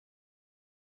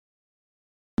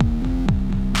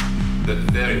the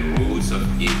very roots of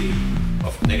evil,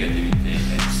 of negativity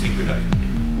and singularity,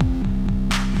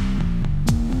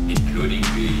 including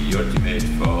the ultimate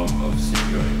form of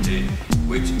singularity,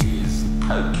 which is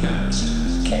podcast.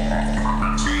 To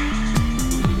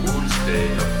the whole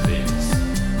state of things,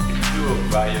 pure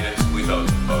violence without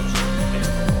object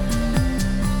anymore.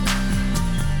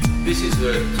 This is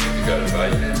the typical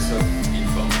violence of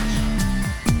information.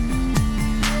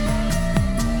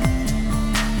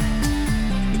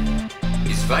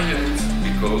 It's violent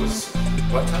because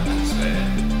what happens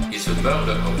there is a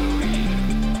murder of the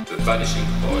real, the vanishing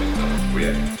point of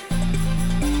reality.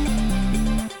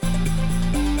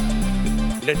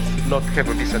 Let's not have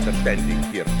a misunderstanding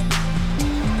here.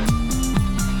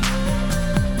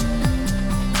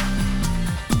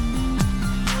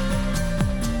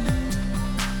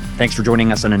 Thanks for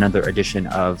joining us on another edition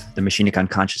of the Machinic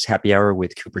Unconscious Happy Hour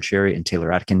with Cooper Cherry and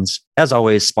Taylor Atkins. As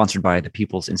always, sponsored by the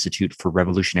People's Institute for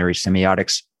Revolutionary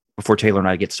Semiotics. Before Taylor and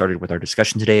I get started with our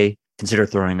discussion today, consider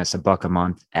throwing us $1 a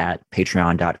month at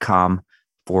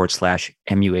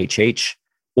patreon.com/MUHH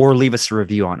or leave us a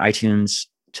review on iTunes.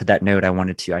 To that note,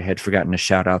 I had forgotten to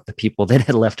shout out the people that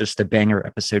had left us the banger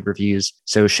episode reviews.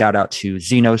 So shout out to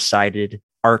Xenosided,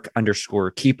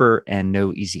 Arc_Keeper, and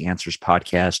No Easy Answers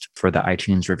podcast for the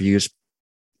iTunes reviews.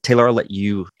 Taylor, I'll let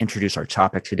you introduce our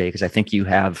topic today because I think you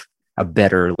have a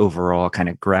better overall kind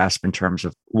of grasp in terms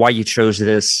of why you chose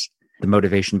this, the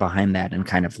motivation behind that, and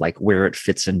kind of like where it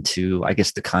fits into, I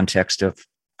guess, the context of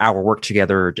our work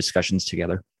together or discussions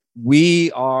together.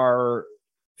 We are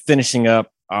finishing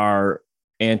up our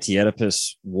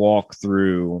Anti-Oedipus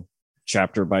walkthrough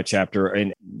chapter by chapter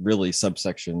and really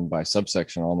subsection by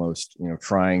subsection almost,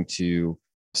 trying to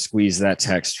squeeze that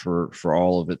text for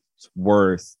all of its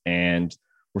worth. And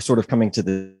we're sort of coming to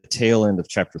the tail end of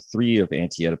chapter 3 of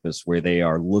Anti-Oedipus, where they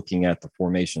are looking at the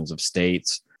formations of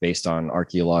states based on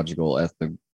archaeological,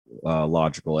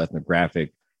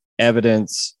 ethnographic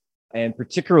evidence, and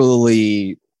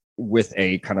particularly with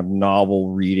a kind of novel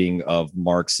reading of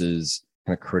Marx's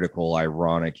kind of critical,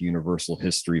 ironic, universal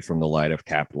history from the light of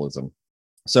capitalism.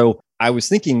 So I was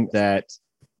thinking that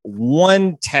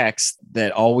one text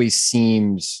that always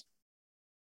seems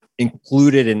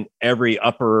included in every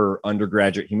upper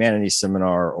undergraduate humanities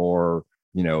seminar or,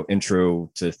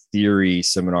 intro to theory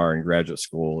seminar in graduate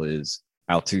school is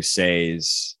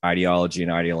Althusser's Ideology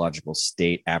and Ideological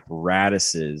State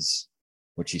Apparatuses,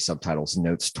 which he subtitles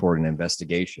Notes Toward an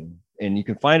Investigation. And you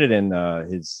can find it in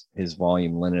his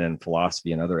volume, Lenin and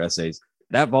Philosophy, and other essays.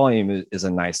 That volume is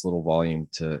a nice little volume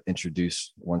to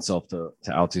introduce oneself to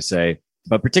Althusser.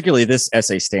 But particularly this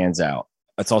essay stands out.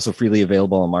 It's also freely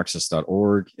available on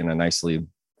Marxist.org in a nicely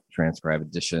transcribed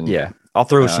edition. Yeah, I'll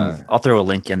throw a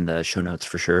link in the show notes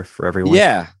for sure for everyone.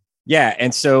 Yeah.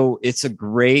 And so it's a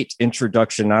great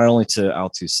introduction, not only to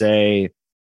Althusser,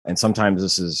 and sometimes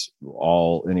this is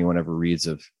all anyone ever reads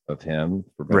of him,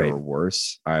 for better or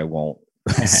worse. I won't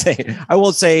say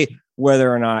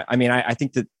whether or not. I mean, I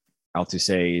think that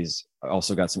Althusser's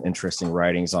also got some interesting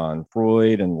writings on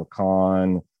Freud and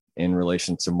Lacan in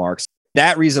relation to Marx.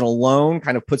 That reason alone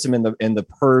kind of puts him in the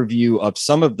purview of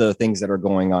some of the things that are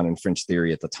going on in French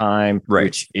theory at the time,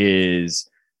 which is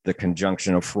the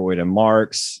conjunction of Freud and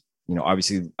Marx.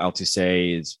 Obviously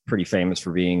Althusser is pretty famous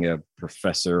for being a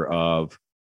professor of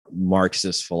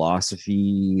Marxist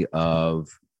philosophy, of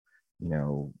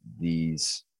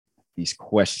these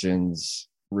questions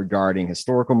regarding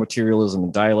historical materialism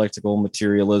and dialectical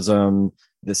materialism,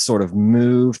 this sort of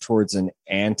move towards an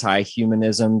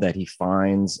anti-humanism that he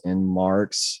finds in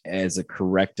Marx as a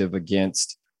corrective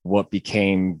against what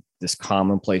became this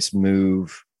commonplace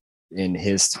move in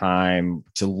his time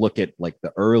to look at like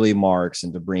the early Marx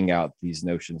and to bring out these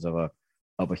notions of a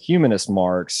humanist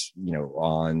Marx,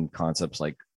 on concepts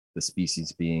like the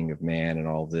species being of man and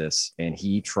all this. And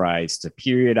he tries to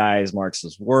periodize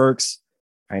Marx's works,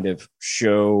 kind of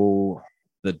show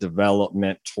the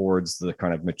development towards the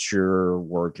kind of mature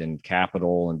work in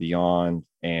Capital and beyond.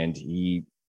 And he,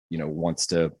 wants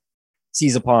to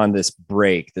seize upon this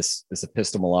break, this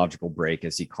epistemological break,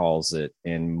 as he calls it,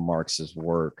 in Marx's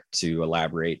work to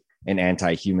elaborate an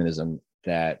anti-humanism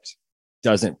that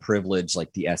doesn't privilege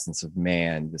like the essence of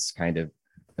man, this kind of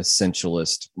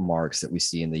essentialist Marx that we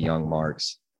see in the young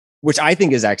Marx, which I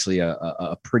think is actually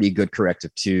a pretty good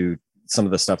corrective to some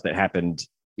of the stuff that happened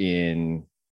in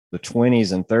the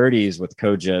 20s and 30s with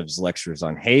Kojève's lectures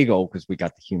on Hegel, because we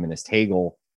got the humanist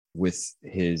Hegel with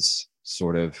his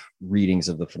sort of readings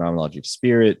of the phenomenology of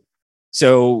spirit.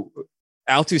 So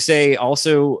Althusser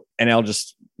also, and I'll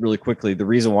just really quickly, the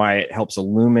reason why it helps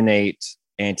illuminate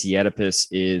Anti-Oedipus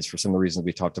is, for some of the reasons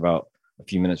we talked about a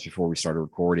few minutes before we started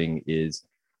recording, is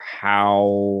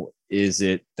how is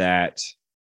it that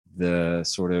the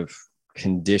sort of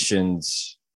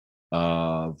conditions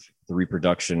of the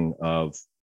reproduction of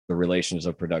the relations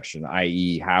of production,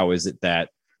 i.e., how is it that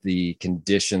the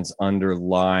conditions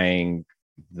underlying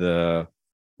the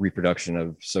reproduction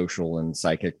of social and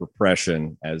psychic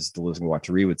repression, as Deleuze and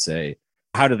Guattari would say,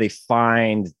 how do they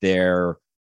find their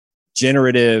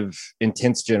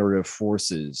intense generative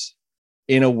forces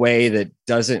in a way that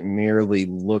doesn't merely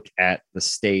look at the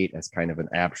state as kind of an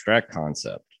abstract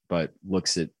concept, but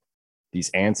looks at these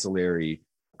ancillary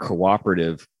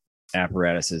cooperative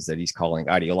apparatuses that he's calling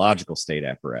ideological state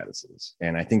apparatuses.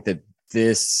 And I think that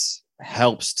this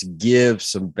helps to give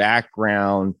some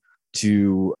background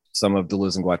to some of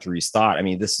Deleuze and Guattari's thought. I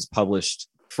mean, this is published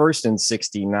first in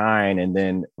 69 and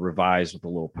then revised with a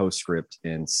little postscript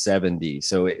in 70.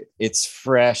 So it's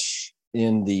fresh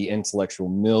in the intellectual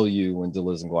milieu when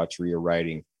Deleuze and Guattari are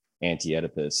writing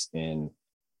Anti-Oedipus, and,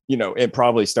 it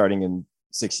probably starting in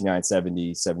 69,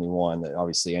 70, 71.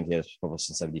 Obviously, Anti-Oedipus was published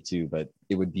in 72, but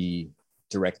it would be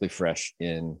directly fresh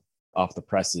off the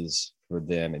presses for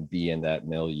them and be in that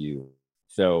milieu.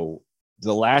 So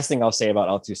the last thing I'll say about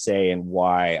Althusser and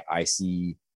why I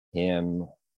see him,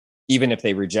 even if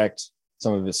they reject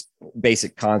some of his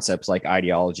basic concepts like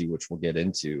ideology, which we'll get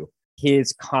into,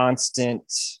 his constant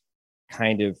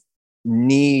kind of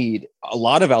need, a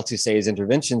lot of Althusser's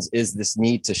interventions is this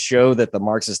need to show that the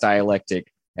Marxist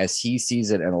dialectic, as he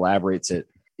sees it and elaborates it,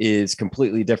 is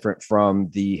completely different from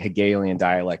the Hegelian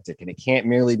dialectic. And it can't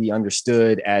merely be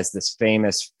understood as this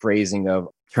famous phrasing of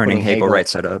turning Hegel right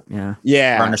side up. Yeah.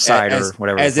 Yeah. Or on a side or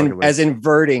whatever. As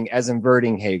inverting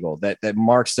Hegel, that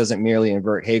Marx doesn't merely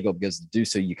invert Hegel, because to do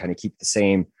so, you kind of keep the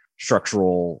same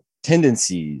structural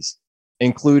tendencies,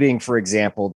 including, for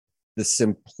example, the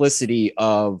simplicity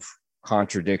of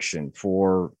contradiction.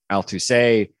 For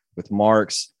Althusser, with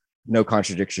Marx, no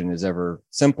contradiction is ever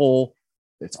simple.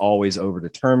 It's always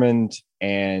overdetermined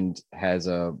and has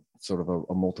a sort of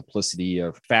a multiplicity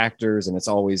of factors, and it's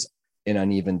always in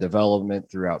uneven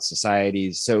development throughout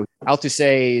societies. So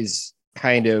Althusser's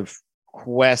kind of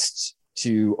quest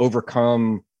to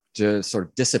overcome, to sort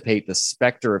of dissipate the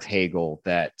specter of Hegel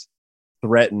that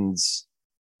threatens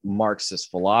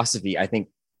Marxist philosophy, I think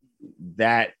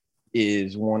that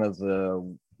is one of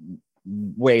the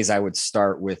ways I would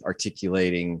start with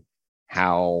articulating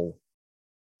how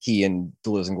he and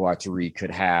Deleuze and Guattari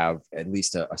could have at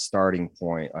least a starting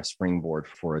point, a springboard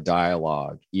for a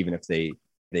dialogue, even if they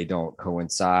don't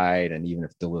coincide, and even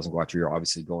if Deleuze and Guattari are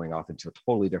obviously going off into a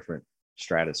totally different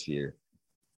stratosphere.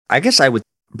 I guess I would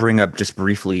bring up just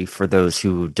briefly, for those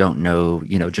who don't know,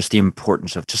 just the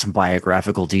importance of just some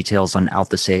biographical details on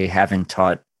Althusser, having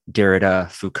taught Derrida,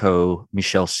 Foucault,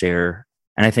 Michel Serres.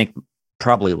 And I think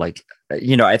probably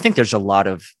I think there's a lot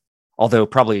of, although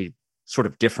probably sort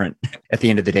of different at the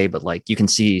end of the day, but you can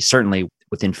see certainly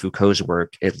within Foucault's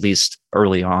work, at least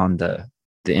early on, the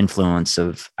influence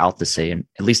of Althusser, and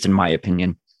at least in my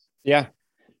opinion. Yeah.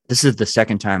 This is the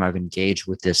second time I've engaged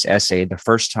with this essay. The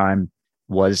first time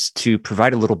was to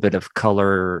provide a little bit of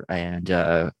color and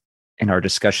in our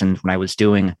discussions when I was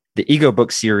doing the Ego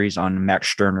book series on Max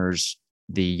Stirner's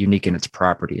The Unique in Its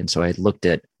Property. And so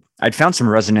I'd found some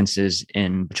resonances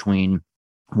in between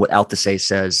what Althusser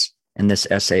says in this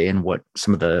essay and what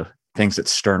some of the things that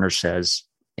Stirner says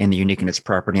in The Unique in Its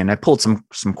Property. And I pulled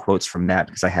some quotes from that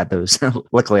because I had those.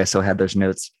 Luckily, I still had those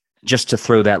notes, just to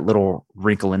throw that little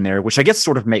wrinkle in there, which I guess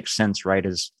sort of makes sense, right?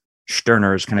 As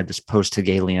Stirner is kind of this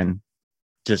post-Hegelian.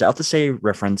 Does Althusser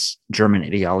reference German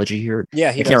ideology here? Yeah,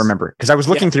 I can't remember, because I was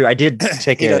looking through. I did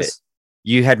take it.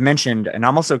 You had mentioned, and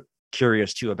I'm also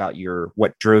curious too about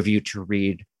what drove you to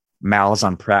read Malice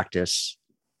on Practice,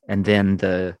 and then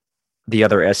the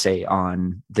other essay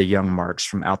on the Young Marx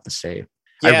from Althusser.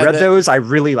 Yeah, I read those. I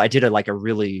did a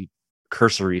really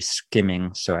cursory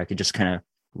skimming, so I could just kind of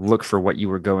look for what you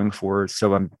were going for.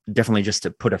 So I'm definitely, just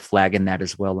to put a flag in that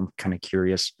as well, I'm kind of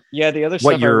curious. Yeah, the other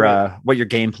what your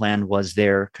game plan was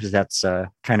there, because that's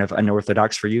kind of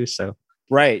unorthodox for you. So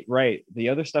right. The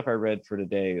other stuff I read for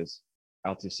today is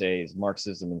Althusser's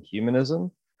Marxism and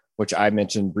Humanism, which I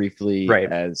mentioned briefly,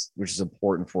 which is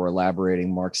important for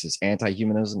elaborating Marxist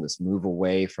anti-humanism, this move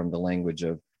away from the language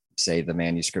of, say, the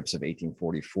manuscripts of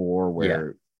 1844,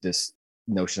 where this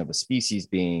notion of a species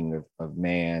being of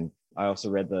man. I also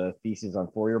read the thesis on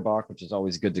Feuerbach, which is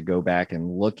always good to go back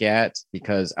and look at,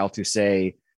 because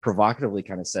Althusser provocatively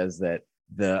kind of says that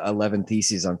the 11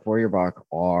 theses on Feuerbach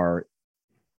are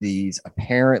these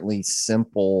apparently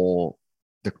simple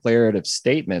declarative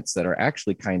statements that are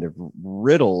actually kind of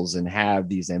riddles and have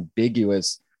these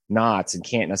ambiguous knots and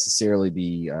can't necessarily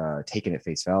be taken at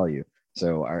face value.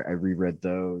 So I reread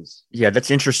those. Yeah,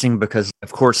 that's interesting because,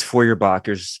 of course, Feuerbach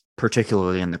is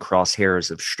particularly in the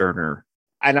crosshairs of Stirner.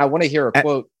 And I want to hear a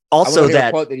quote. Also,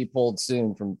 that quote that he pulled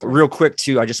soon from real quick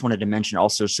too. I just wanted to mention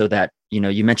also, so that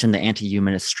you mentioned the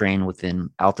anti-humanist strain within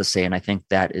Althusser, and I think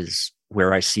that is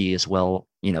where I see as well.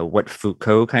 What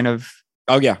Foucault kind of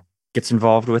gets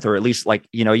involved with, or at least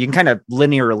you can kind of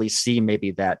linearly see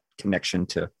maybe that connection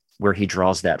to where he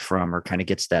draws that from, or kind of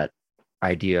gets that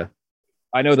idea.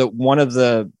 I know that one of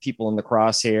the people in the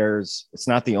crosshairs, it's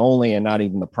not the only and not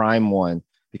even the prime one,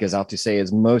 because Althusser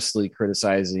is mostly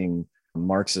criticizing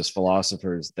Marxist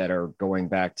philosophers that are going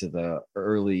back to the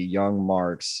early young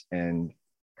Marx and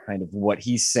kind of what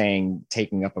he's saying,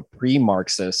 taking up a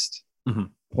pre-Marxist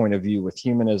point of view with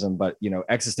humanism. But,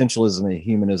 existentialism and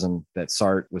humanism that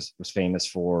Sartre was famous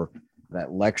for,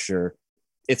 that lecture,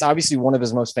 it's obviously one of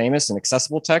his most famous and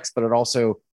accessible texts, but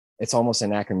it's almost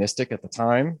anachronistic at the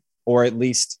time, or at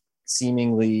least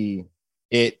seemingly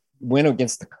it went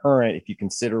against the current if you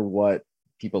consider what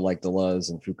people like Deleuze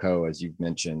and Foucault, as you've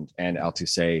mentioned, and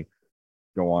Althusser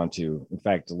go on to. In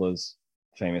fact, Deleuze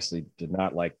famously did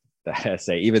not like that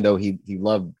essay, even though he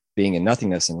loved being in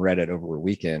nothingness and read it over a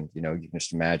weekend. You can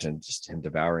just imagine just him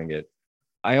devouring it.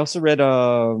 I also read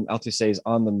Althusser's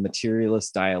On the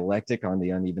Materialist Dialectic on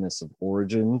the Unevenness of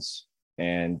Origins,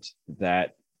 and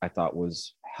that I thought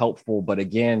was helpful. But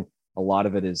again, a lot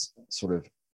of it is sort of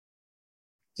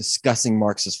discussing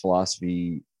Marxist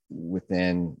philosophy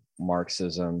within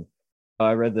Marxism.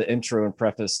 I read the intro and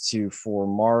preface to For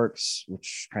Marx,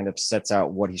 which kind of sets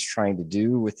out what he's trying to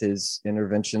do with his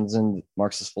interventions in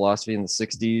Marxist philosophy in the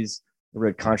 60s. I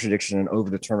read Contradiction and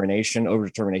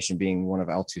Overdetermination being one of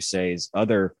Althusser's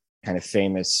other kind of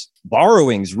famous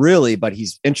borrowings, really, but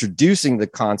he's introducing the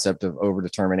concept of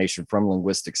overdetermination from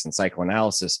linguistics and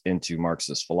psychoanalysis into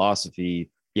Marxist philosophy.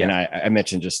 Yeah. And I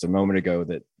mentioned just a moment ago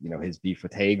that, his beef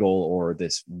with Hegel, or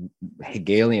this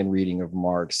Hegelian reading of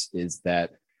Marx, is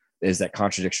that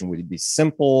contradiction would be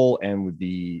simple and would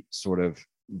be sort of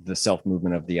the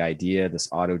self-movement of the idea, this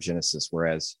autogenesis,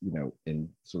 whereas, in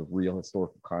sort of real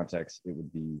historical context, it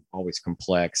would be always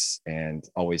complex and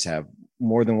always have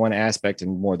more than one aspect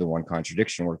and more than one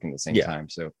contradiction working at the same time.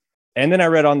 So, and then I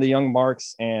read On the Young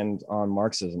Marx and On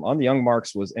Marxism. On the Young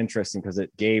Marx was interesting because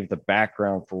it gave the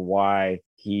background for why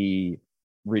he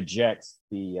rejects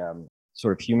the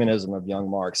sort of humanism of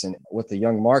young Marx. And what the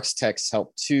young Marx texts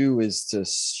help too is to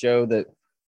show that,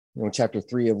 chapter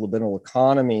 3 of Libidinal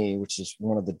Economy, which is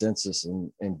one of the densest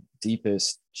and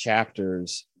deepest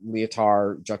chapters,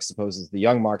 Lyotard juxtaposes the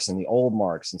young Marx and the old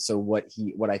Marx. And so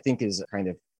what I think is a kind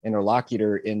of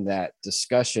interlocutor in that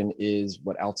discussion is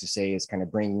what Althusser is kind of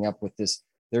bringing up with this.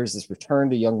 There's this return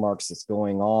to young Marx that's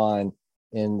going on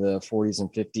in the 40s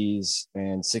and 50s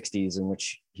and 60s in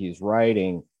which he's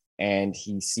writing, and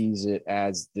he sees it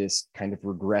as this kind of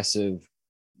regressive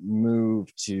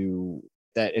move to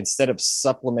that instead of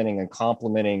supplementing and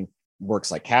complementing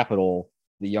works like Capital,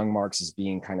 the young Marx is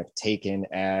being kind of taken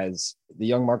as the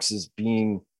young Marx is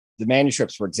being, the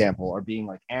manuscripts, for example, are being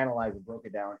like analyzed and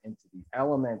broken down into the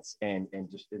elements and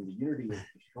just in the unity is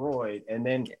destroyed. And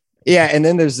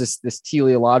then there's this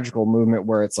teleological movement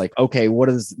where it's like, okay, what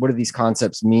do these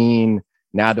concepts mean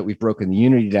now that we've broken the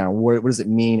unity down? What does it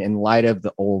mean in light of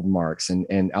the old Marx? And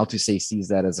Althusser sees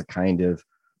that as a kind of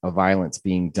a violence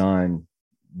being done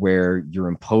where you're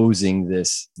imposing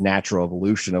this natural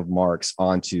evolution of Marx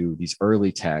onto these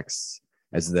early texts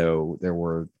as though there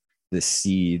were this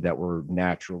seed that were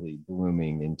naturally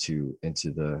blooming into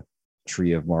the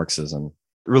tree of Marxism.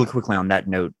 Really quickly on that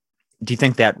note, do you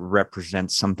think that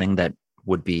represents something that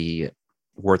would be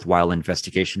worthwhile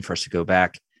investigation for us to go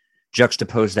back,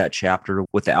 juxtapose that chapter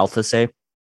with the Althusser?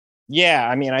 Yeah,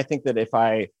 I mean, I think that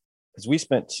because we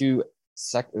spent two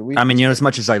as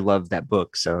much as I love that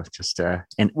book, so just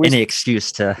any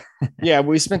excuse to. Yeah,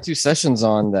 we spent 2 sessions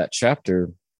on that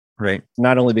chapter, right?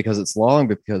 Not Not only because it's long,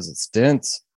 but because it's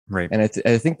dense, right? And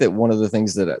I think that one of the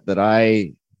things that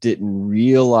I didn't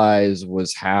realize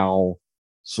was how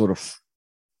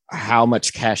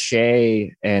much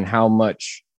cachet and how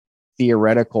much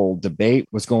theoretical debate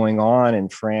was going on in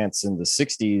France in the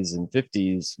 60s and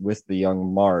 50s with the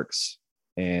young Marx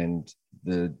and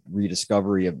the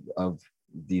rediscovery of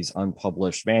these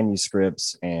unpublished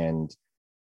manuscripts and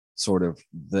sort of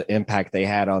the impact they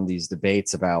had on these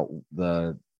debates about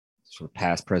the sort of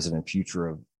past, present, and future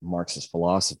of Marxist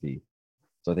philosophy.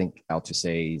 So I think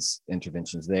Althusser's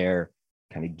interventions there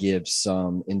kind of give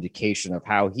some indication of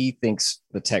how he thinks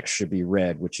the text should be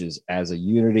read, which is as a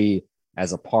unity,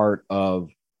 as a part of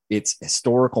its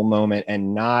historical moment,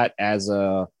 and not as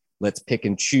a let's pick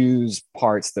and choose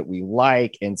parts that we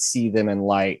like and see them in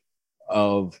light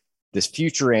of this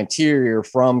future anterior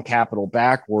from capital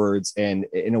backwards, and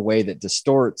in a way that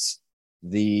distorts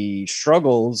the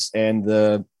struggles and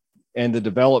the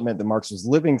development that Marx was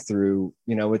living through.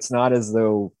 It's not as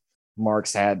though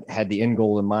Marx had the end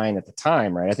goal in mind at the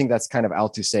time, right? I think that's kind of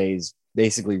Althusser's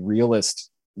basically realist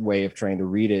way of trying to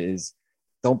read it, is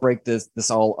don't break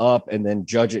this all up and then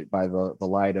judge it by the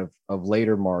light of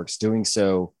later Marx. Doing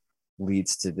so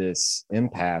leads to this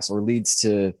impasse, or leads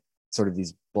to sort of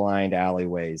these blind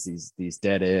alleyways, these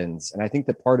dead ends. And I think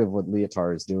that part of what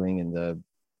Lyotard is doing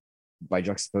by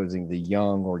juxtaposing the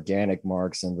young organic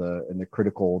Marx and the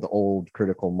old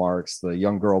critical Marx, the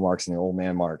young girl Marx and the old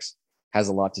man Marx, has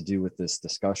a lot to do with this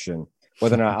discussion.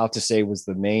 Whether or not Althusser was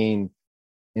the main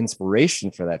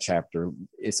inspiration for that chapter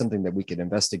is something that we could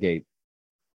investigate,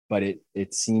 but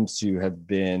it seems to have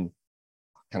been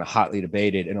kind of hotly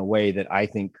debated in a way that I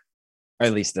think, or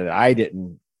at least that I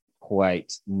didn't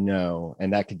quite know.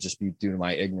 And that could just be due to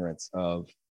my ignorance of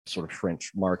sort of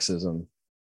French Marxism.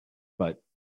 But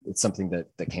it's something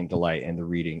that came to light in the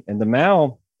reading. And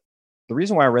the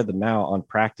reason why I read the Mao on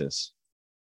practice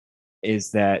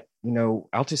is that,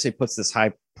 Althusser puts this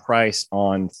high price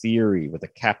on theory with a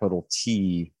capital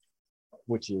T,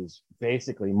 which is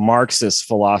basically Marxist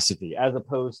philosophy, as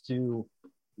opposed to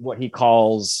what he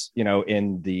calls,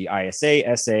 in the ISA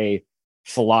essay,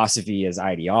 philosophy as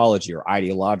ideology or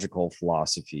ideological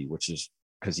philosophy, which is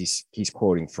because he's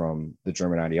quoting from the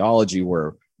German ideology,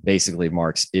 where basically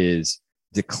Marx is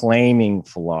declaiming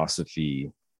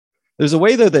philosophy. There's a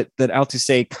way, though, that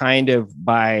Althusser kind of,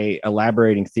 by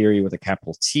elaborating theory with a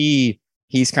capital T,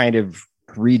 he's kind of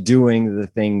redoing the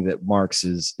thing that Marx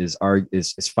is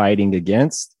fighting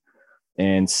against,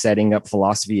 and setting up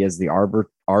philosophy as the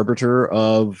arbiter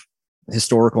of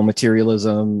historical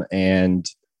materialism. And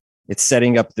it's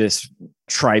setting up this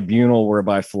tribunal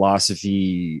whereby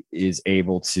philosophy is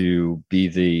able to be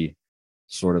the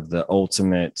sort of the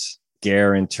ultimate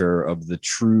guarantor of the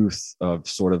truth of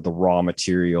sort of the raw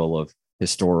material of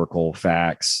historical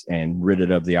facts, and rid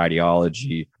it of the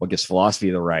ideology, what gives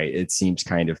philosophy the right. It seems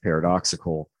kind of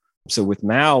paradoxical. So with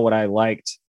Mao, what I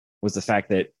liked was the fact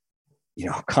that,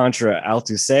 contra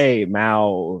Althusser,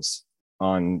 Mao's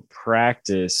on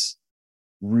practice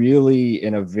really,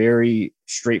 in a very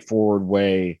straightforward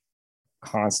way,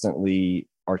 constantly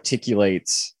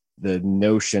articulates the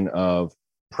notion of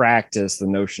practice, the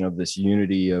notion of this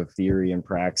unity of theory and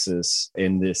praxis,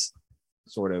 in this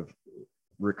sort of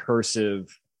recursive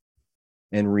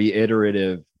and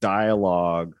reiterative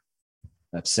dialogue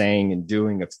of saying and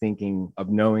doing, of thinking, of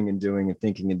knowing and doing, and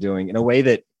thinking and doing, in a way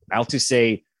that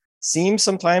Althusser seems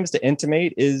sometimes to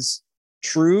intimate is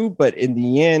true, but in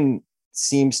the end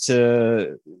seems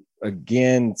to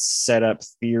again set up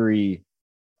theory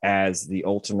as the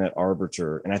ultimate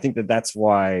arbiter. And I think that that's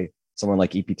why someone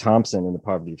like E.P. Thompson in The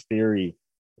Poverty of Theory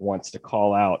wants to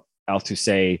call out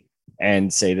Althusser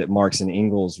and say that Marx and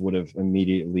Engels would have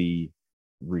immediately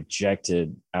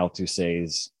rejected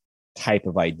Althusser's type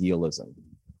of idealism,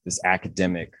 this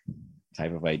academic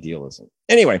type of idealism.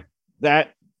 Anyway,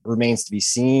 that remains to be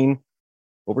seen.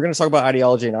 But we're going to talk about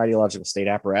ideology and ideological state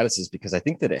apparatuses, because I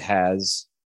think that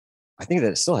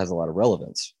it still has a lot of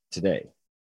relevance today.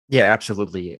 Yeah,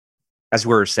 absolutely. As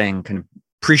we were saying, kind of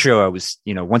pre-show, I was,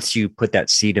 once you put that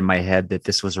seed in my head that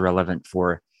this was relevant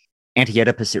for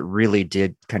Anti-Oedipus, it really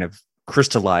did kind of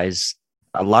crystallize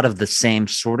a lot of the same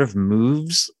sort of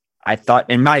moves. I thought,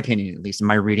 in my opinion, at least in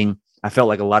my reading, I felt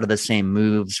like a lot of the same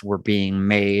moves were being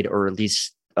made, or at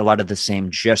least a lot of the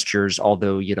same gestures,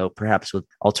 although, perhaps with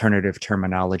alternative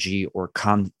terminology or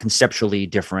conceptually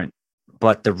different.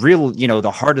 But the real,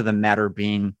 the heart of the matter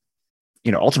being,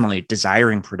 ultimately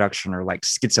desiring production, or like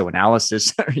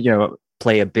schizoanalysis,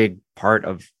 play a big part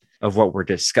of what we're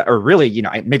discussing. Or really,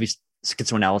 maybe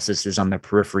schizoanalysis is on the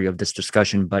periphery of this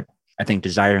discussion, but I think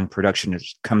desiring production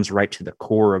comes right to the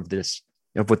core of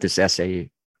what this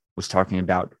essay was talking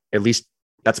about. At least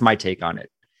that's my take on it.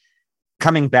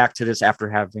 Coming back to this after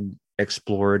having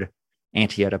explored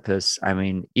Anti-Oedipus, I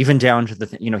mean, even down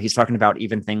to he's talking about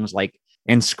even things like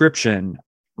inscription,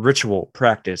 ritual,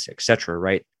 practice, etc.,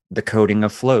 right? The coding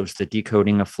of flows, the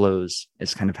decoding of flows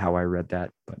is kind of how I read that.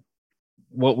 But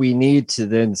what we need to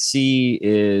then see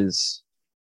is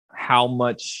how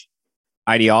much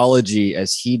ideology,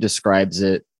 as he describes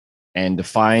it and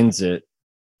defines it,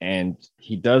 and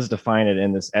he does define it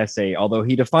in this essay, although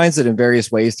he defines it in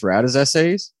various ways throughout his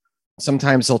essays.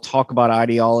 Sometimes he'll talk about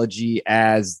ideology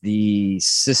as the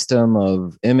system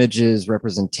of images,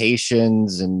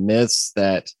 representations, and myths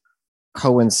that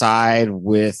coincide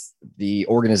with the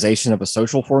organization of a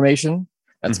social formation.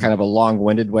 That's kind of a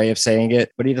long-winded way of saying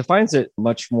it, but he defines it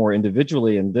much more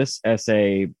individually in this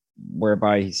essay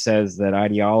whereby he says that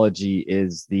ideology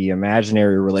is the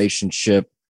imaginary relationship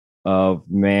of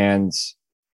man's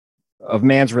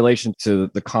relation to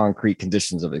the concrete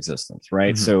conditions of existence,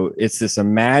 right? Mhm. So it's this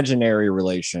imaginary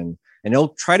relation, and he'll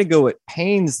try to go at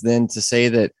pains then to say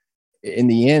that in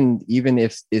the end, even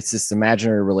if it's this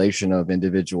imaginary relation of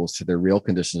individuals to their real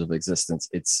conditions of existence,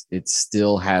 it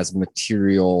still has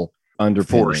material underpinnings.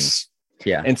 Force.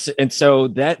 Yeah. And so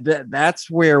that's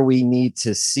where we need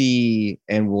to see,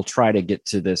 and we'll try to get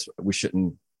to this. We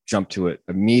shouldn't jump to it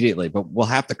immediately, but we'll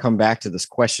have to come back to this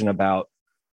question about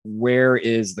where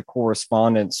is the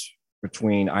correspondence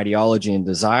between ideology and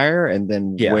desire, and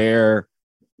then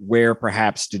where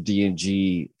perhaps do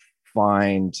D&G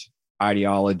find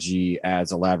ideology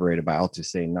as elaborated by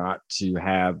Althusser not to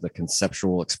have the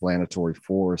conceptual explanatory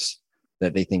force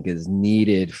that they think is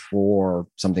needed for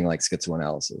something like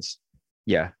schizoanalysis.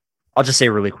 Yeah. I'll just say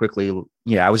really quickly,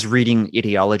 I was reading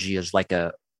ideology as like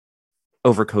a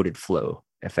overcoded flow,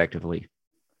 effectively.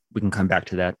 We can come back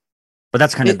to that. But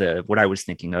that's kind of what I was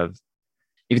thinking of.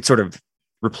 You could sort of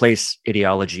replace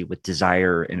ideology with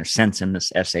desire in a sense in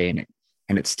this essay,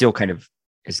 and it still kind of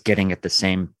is getting at the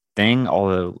same thing,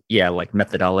 although like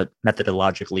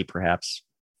methodologically perhaps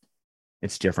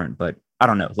it's different, but I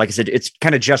don't know. Like I said, it's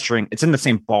kind of gesturing, it's in the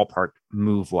same ballpark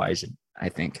move wise, I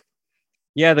think.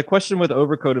 Yeah, the question with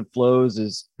overcoded flows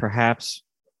is perhaps,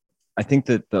 I think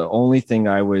that the only thing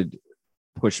I would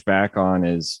push back on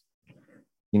is,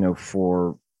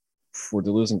 for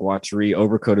Deleuze and Guattari,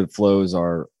 overcoded flows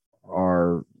are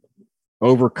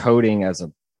overcoding as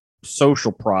a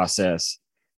social process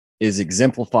is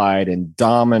exemplified and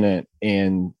dominant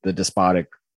in the despotic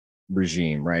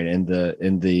regime, right? In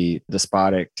the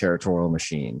despotic territorial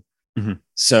machine. Mm-hmm.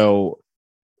 So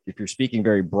if you're speaking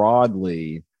very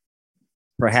broadly,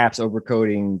 perhaps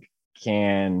overcoding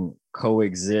can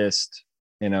coexist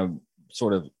in a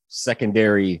sort of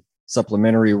secondary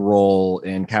supplementary role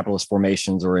in capitalist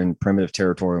formations or in primitive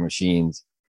territorial machines.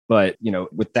 But,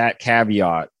 with that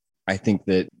caveat, I think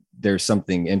that there's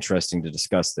something interesting to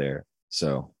discuss there.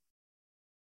 So,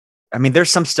 I mean, there's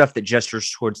some stuff that gestures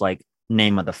towards like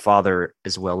name of the father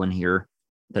as well in here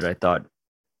that I thought,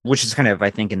 which is kind of, I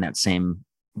think, in that same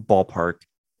ballpark.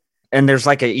 And there's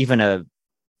like even a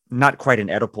not quite an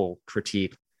Oedipal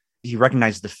critique. He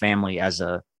recognized the family as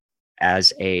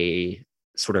a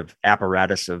sort of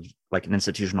apparatus of like an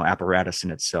institutional apparatus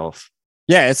in itself.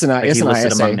 Yeah, it's an ISA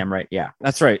among them, right? Yeah,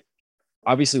 that's right.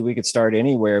 Obviously, we could start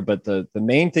anywhere, but the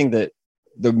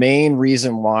main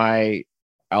reason why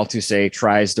Althusser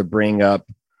tries to bring up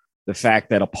the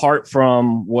fact that apart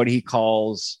from what he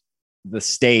calls the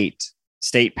state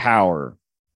power,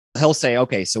 he'll say,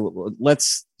 okay, so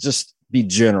let's just be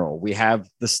general. We have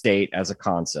the state as a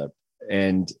concept,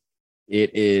 and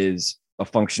it is a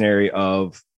functionary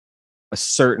of a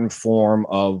certain form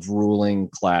of ruling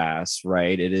class,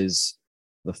 right? It is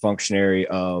the functionary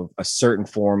of a certain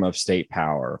form of state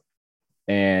power.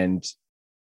 And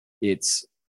it's,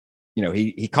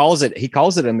 he calls it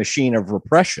a machine of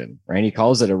repression, right? He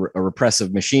calls it a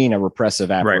repressive machine, a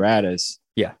repressive apparatus.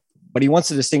 Right. Yeah. But he wants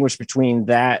to distinguish between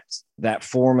that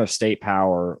form of state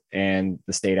power and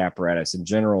the state apparatus in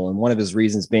general. And one of his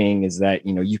reasons being is that,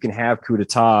 you can have coup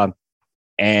d'etat,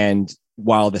 and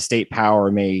while the state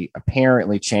power may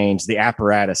apparently change, the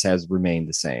apparatus has remained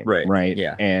the same. Right.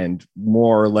 Yeah. And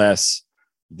more or less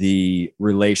the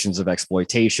relations of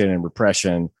exploitation and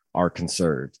repression are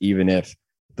conserved, even if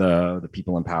the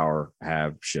people in power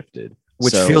have shifted.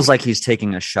 Which feels like he's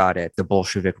taking a shot at the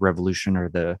Bolshevik Revolution or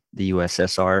the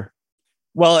USSR.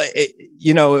 Well,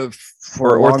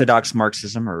 for orthodox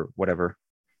Marxism or whatever.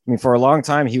 I mean, for a long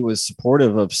time, he was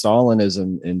supportive of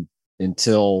Stalinism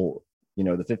until,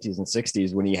 the 50s and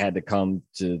 60s, when he had to come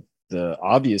to the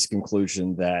obvious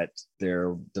conclusion that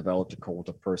there developed a cult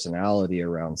of personality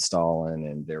around Stalin.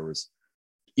 And there was,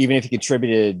 even if he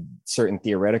contributed certain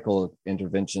theoretical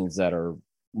interventions that are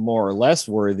more or less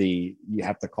worthy, you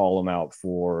have to call them out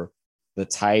for the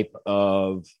type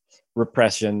of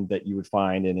repression that you would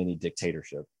find in any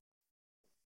dictatorship.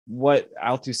 What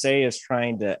Althusser is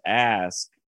trying to ask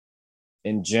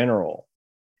in general,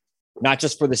 not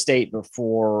just for the state, but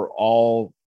for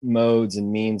all modes and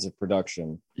means of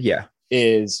production,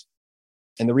 is,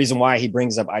 and the reason why he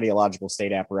brings up ideological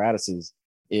state apparatuses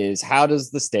is, how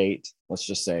does the state, let's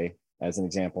just say, as an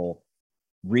example,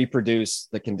 reproduce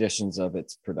the conditions of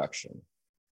its production?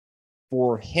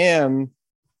 For him,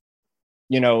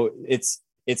 it's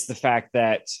the fact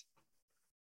that,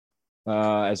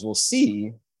 as we'll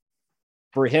see,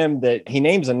 for him, that he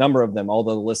names a number of them,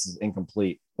 although the list is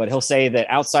incomplete, but he'll say that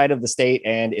outside of the state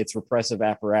and its repressive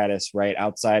apparatus, right,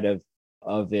 outside of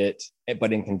of it,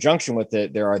 but in conjunction with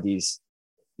it, there are these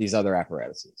other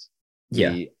apparatuses,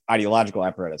 the ideological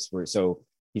apparatus. So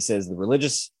he says the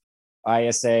religious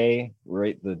ISA,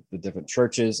 right? The different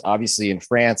churches. Obviously, in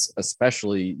France,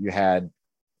 especially, you had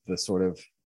the sort of,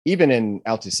 even in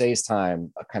Althusser's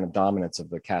time, a kind of dominance of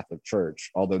the Catholic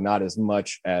Church, although not as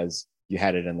much as you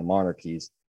had it in the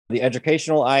monarchies. The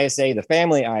educational ISA, the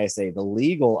family ISA, the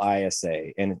legal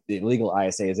ISA, and the legal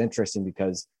ISA is interesting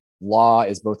because law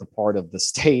is both a part of the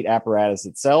state apparatus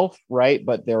itself, right?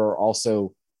 But there are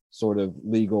also sort of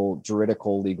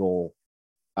juridical legal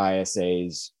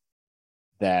ISAs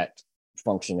that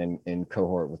function in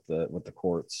cohort with the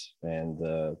courts and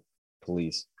the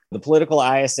police. The political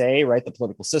ISA, right? The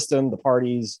political system, the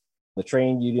parties, the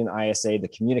trade union ISA, the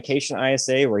communication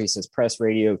ISA, where he says press,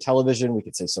 radio, television. We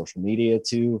could say social media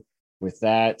too, with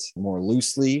that more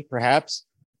loosely, perhaps.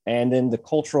 And then the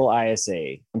cultural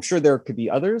ISA. I'm sure there could be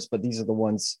others, but these are the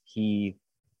ones he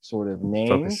sort of names.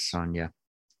 Focus on, yeah.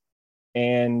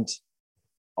 And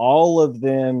all of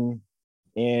them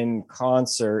in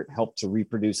concert help to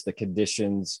reproduce the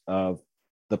conditions of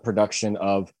the production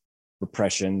of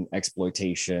repression,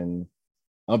 exploitation,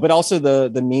 but also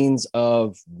the means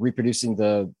of reproducing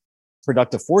the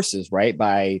productive forces, right?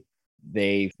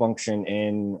 They function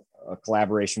in a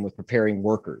collaboration with preparing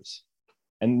workers.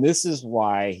 And this is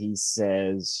why he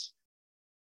says,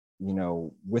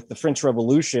 with the French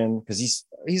Revolution, because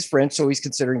he's French, so he's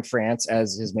considering France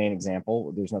as his main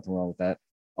example. There's nothing wrong with that.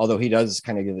 Although he does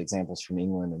kind of give examples from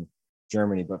England and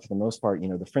Germany, but for the most part,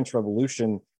 the French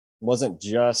Revolution wasn't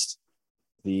just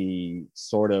the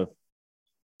sort of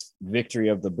victory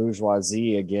of the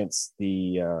bourgeoisie against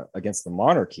the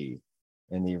monarchy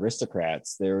and the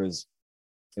aristocrats.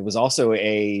 It was also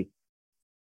a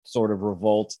sort of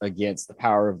revolt against the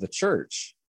power of the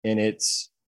church in its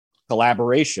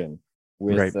collaboration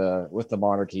with the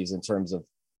monarchies in terms of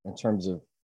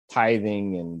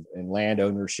tithing and land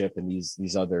ownership and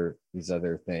these other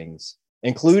things,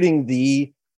 including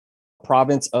the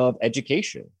province of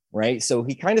education, right? So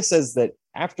he kind of says that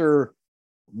after,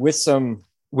 with some,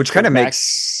 which kind of makes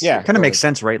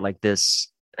sense, right? Like this,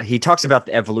 he talks about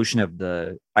the evolution of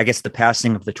the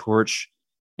passing of the torch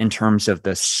in terms of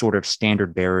the sort of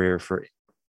standard barrier for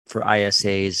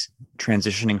ISAs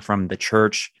transitioning from the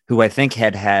church, who I think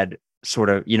had sort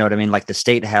of, like the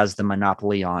state has the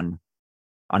monopoly on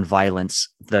violence.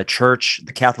 The church,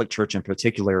 the Catholic Church in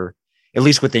particular, at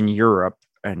least within Europe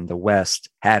and the West,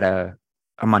 had a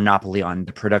monopoly on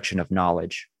the production of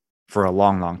knowledge for a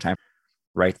long, long time,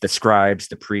 right? The scribes,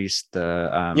 the priests,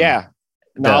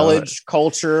 knowledge,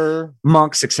 culture,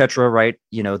 monks, etc. Right?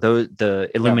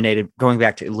 The illuminated, going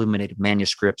back to illuminated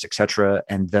manuscripts, etc.,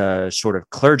 and the sort of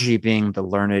clergy being the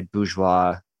learned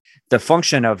bourgeois. The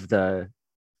function of the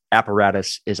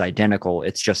apparatus is identical.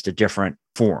 It's just a different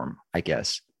form, I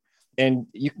guess. And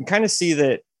you can kind of see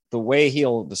that the way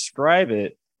he'll describe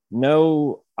it,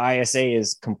 no ISA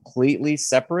is completely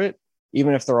separate,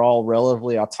 even if they're all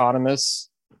relatively autonomous,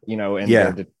 and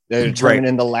they're determined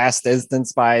in the last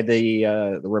instance by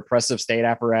the repressive state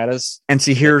apparatus. And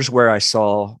see, here's where I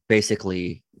saw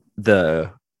basically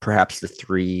perhaps the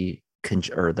three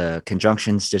the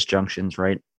conjunctions, disjunctions,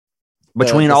 right?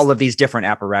 Between all of these different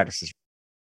apparatuses.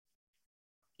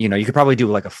 You could probably do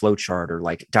like a flow chart or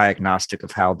like diagnostic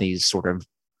of how these sort of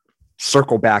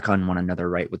circle back on one another,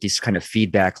 right? With these kind of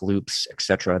feedback loops,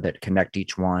 etc., that connect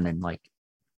each one and like.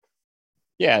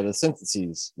 Yeah, the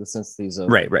syntheses of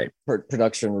right.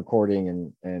 Production,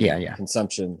 recording, and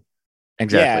consumption.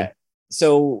 Exactly. Yeah.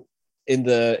 So in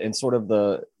the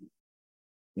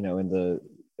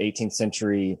 18th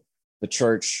century, the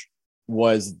church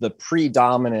was the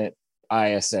predominant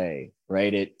ISA,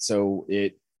 right?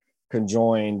 It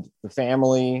conjoined the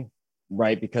family,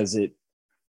 right? Because even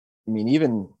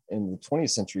in the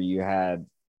 20th century, you had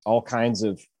all kinds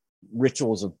of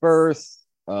rituals of birth,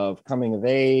 of coming of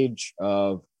age,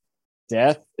 of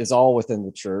death is all within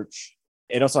the church.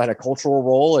 It also had a cultural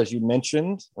role, as you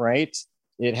mentioned, right?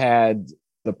 It had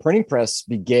the printing press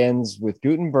begins with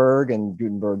Gutenberg and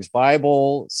Gutenberg's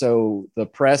Bible. So the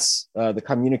press, the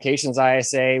communications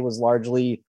ISA was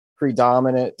largely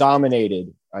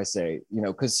dominated, I say,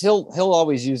 because he'll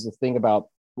always use the thing about,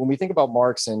 when we think about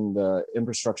Marx and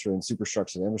infrastructure and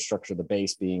superstructure, the infrastructure, the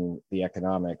base being the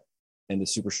economic, and the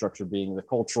superstructure being the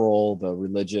cultural, the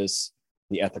religious,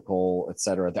 the ethical,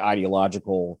 etc., the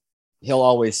ideological. He'll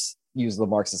always use the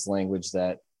Marxist language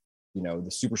that,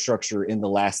 the superstructure in the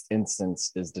last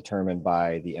instance is determined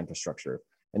by the infrastructure.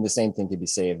 And the same thing could be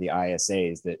said of the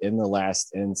ISAs, that in the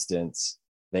last instance,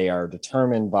 they are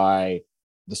determined by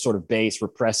the sort of base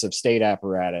repressive state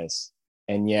apparatus.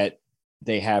 And yet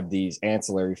they have these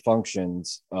ancillary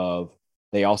functions of,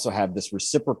 they also have this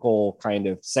reciprocal kind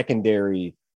of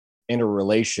secondary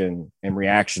interrelation and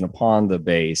reaction upon the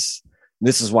base.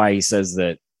 This is why he says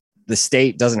that the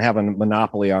state doesn't have a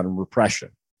monopoly on repression,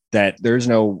 that there's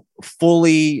no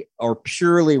fully or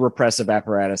purely repressive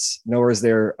apparatus, nor is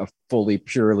there a fully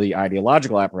purely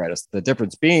ideological apparatus. The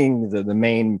difference being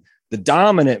the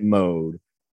dominant mode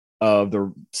of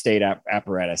the state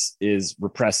apparatus is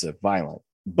repressive, violent.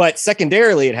 But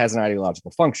secondarily, it has an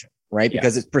ideological function, right?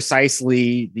 Because it's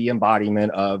precisely the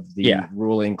embodiment of the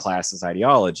ruling class's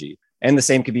ideology. And the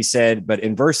same could be said, but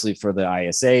inversely for the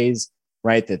ISAs,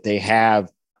 right? That they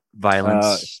have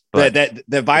violence. That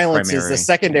violence is the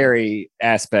secondary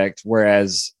aspect,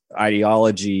 whereas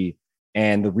ideology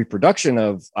and the reproduction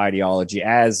of ideology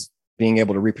as being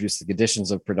able to reproduce the conditions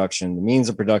of production, the means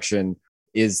of production,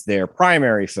 is their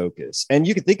primary focus. And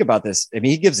you can think about this. I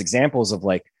mean, he gives examples of,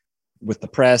 like, with the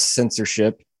press,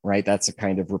 censorship, right? That's a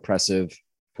kind of repressive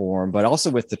form, but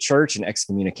also with the church and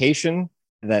excommunication,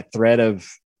 that threat of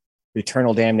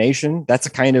eternal damnation, that's a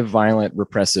kind of violent,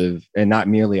 repressive, and not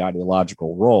merely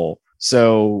ideological role.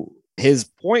 So his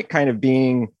point kind of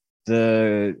being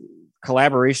the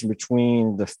collaboration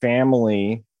between the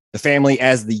family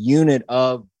as the unit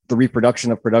of the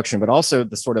reproduction of production, but also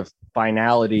the sort of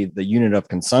finality, the unit of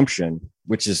consumption,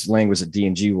 which is language that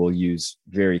D&G will use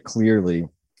very clearly,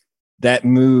 that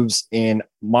moves in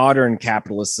modern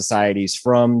capitalist societies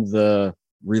from the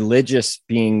religious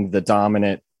being the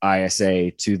dominant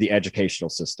ISA to the educational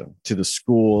system, to the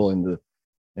school and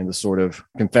the sort of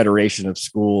confederation of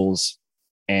schools,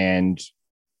 and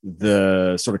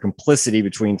the sort of complicity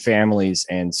between families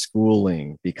and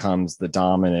schooling becomes the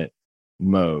dominant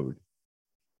mode.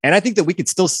 And I think that we could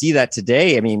still see that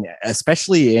today. I mean,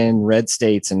 especially in red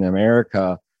states in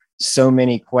America, so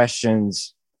many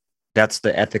questions. That's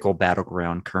the ethical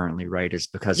battleground currently, right? Is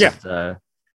because of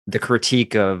the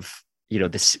critique of,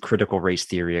 this critical race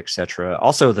theory, etc.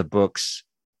 Also, the books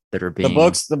that are being the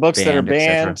books that are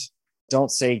banned, et don't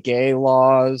say gay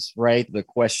laws, right? The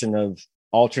question of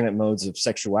alternate modes of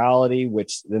sexuality,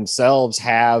 which themselves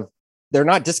they're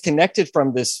not disconnected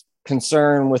from this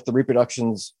concern with the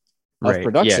reproductions of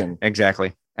production. Yeah,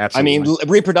 exactly. Absolutely. I mean,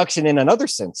 reproduction in another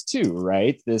sense too,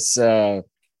 right?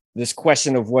 This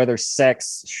question of whether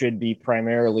sex should be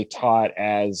primarily taught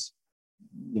as,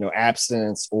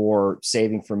 abstinence or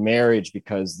saving for marriage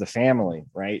because the family,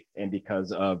 right? And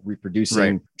because of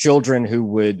reproducing children who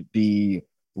would be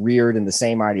reared in the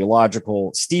same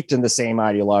steeped in the same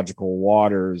ideological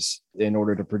waters in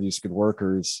order to produce good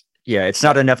workers. Yeah, it's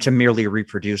not enough to merely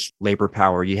reproduce labor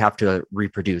power. You have to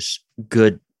reproduce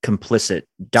good, complicit,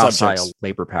 docile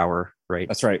labor power, right?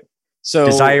 That's right. So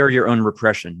desire your own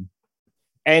repression.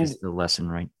 And is the lesson,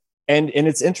 right? And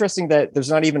it's interesting that there's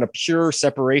not even a pure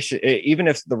separation, even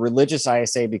if the religious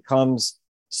ISA becomes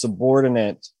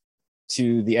subordinate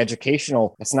to the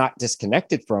educational, it's not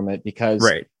disconnected from it, because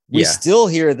we still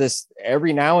hear this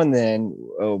every now and then.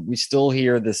 We still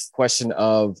hear this question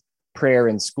of prayer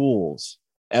in schools,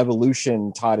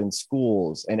 evolution taught in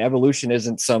schools. And evolution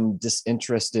isn't some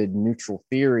disinterested neutral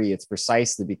theory. It's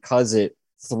precisely because it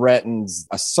threatens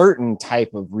a certain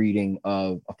type of reading,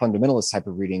 of a fundamentalist type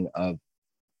of reading of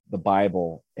the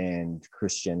Bible and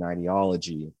Christian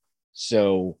ideology.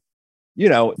 So,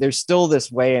 there's still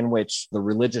this way in which the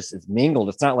religious is mingled.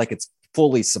 It's not like it's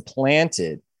fully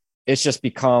supplanted. It's just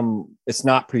it's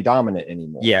not predominant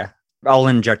anymore. Yeah. I'll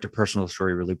inject a personal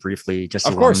story really briefly. Just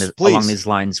along these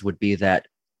lines would be that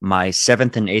my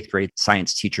 7th and 8th grade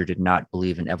science teacher did not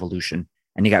believe in evolution.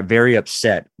 And he got very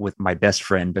upset with my best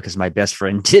friend because my best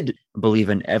friend did believe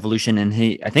in evolution. And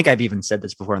I think I've even said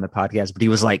this before on the podcast, but he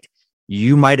was like,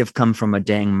 you might have come from a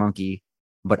dang monkey,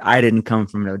 but I didn't come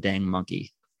from no dang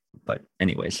monkey. But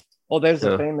anyways. Well, there's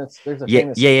a famous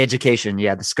education.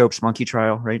 Yeah. The Scopes monkey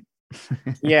trial, right?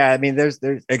 Yeah. I mean, there's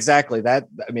exactly that.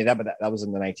 I mean, that was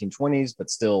in the 1920s, but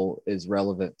still is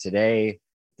relevant today.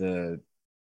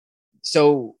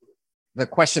 So the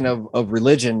question of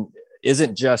religion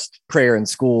isn't just prayer in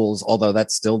schools, although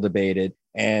that's still debated,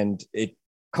 and it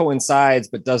coincides,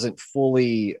 but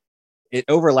it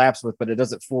overlaps with, but it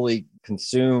doesn't fully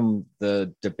consume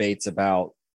the debates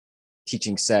about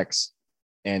teaching sex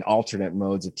and alternate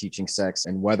modes of teaching sex,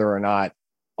 and whether or not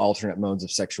alternate modes of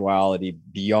sexuality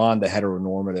beyond the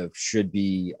heteronormative should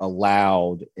be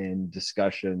allowed in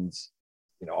discussions,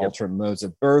 alternate modes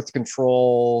of birth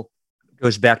control.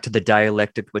 Goes back to the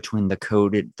dialectic between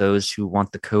those who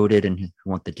want the coded and who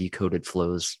want the decoded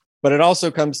flows. But it also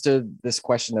comes to this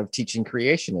question of teaching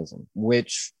creationism,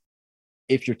 which,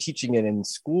 if you're teaching it in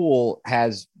school,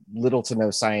 has little to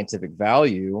no scientific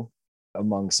value.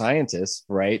 among scientists,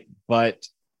 right? But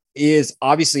is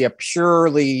obviously a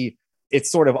purely,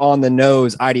 it's sort of on the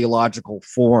nose ideological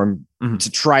form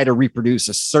to try to reproduce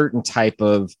a certain type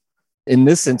of, in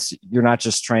this sense, you're not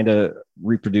just trying to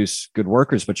reproduce good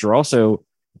workers, but you're also,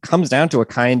 comes down to a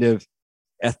kind of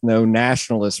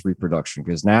ethno-nationalist reproduction,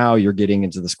 because now you're getting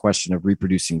into this question of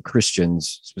reproducing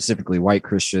Christians, specifically white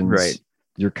Christians. Right.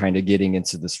 You're kind of getting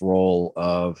into this role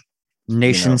of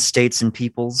nation states and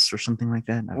peoples or something like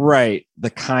that. Right. The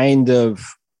kind of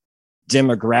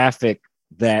demographic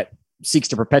that seeks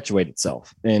to perpetuate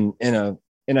itself in a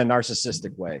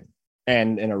narcissistic way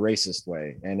and in a racist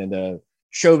way and in a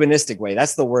chauvinistic way.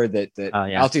 That's the word that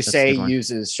Althusser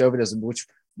uses, chauvinism, which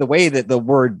the way that the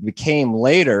word became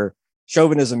later,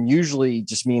 chauvinism usually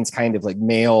just means kind of like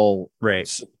male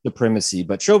supremacy,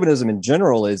 but chauvinism in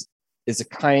general is a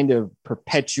kind of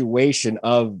perpetuation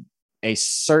of a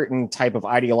certain type of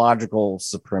ideological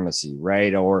supremacy,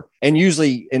 right? And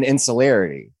usually an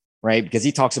insularity, right? Because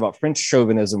he talks about French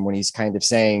chauvinism when he's kind of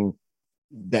saying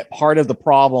that part of the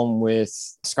problem with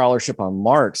scholarship on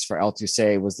Marx for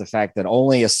Althusser was the fact that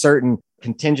only a certain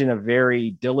contingent of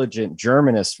very diligent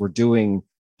Germanists were doing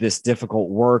this difficult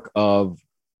work of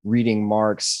reading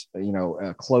Marx,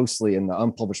 closely in the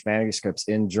unpublished manuscripts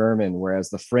in German, whereas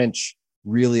the French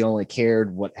really only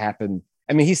cared what happened.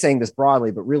 I mean, he's saying this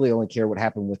broadly, but really only care what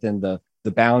happened within the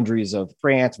boundaries of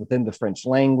France, within the French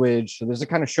language. So there's a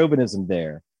kind of chauvinism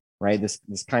there, right? This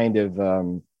kind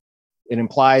of, it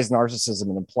implies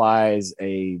narcissism. It implies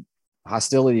a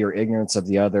hostility or ignorance of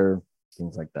the other,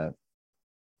 things like that.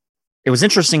 It was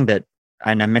interesting that,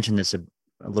 and I mentioned this a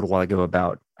little while ago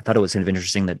I thought it was kind of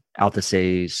interesting that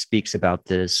Althusser speaks about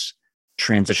this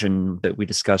transition that we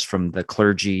discussed from the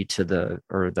clergy to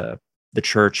the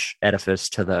church edifice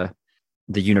to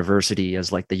the university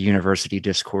as like the university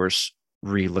discourse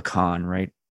re Lacan,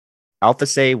 right?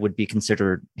 Althusser would be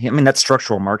considered, that's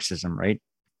structural Marxism, right?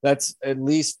 That's at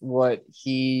least what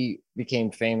he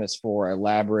became famous for,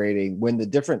 elaborating when the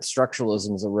different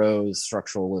structuralisms arose: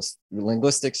 structuralist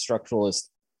linguistics, structuralist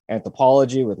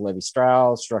anthropology with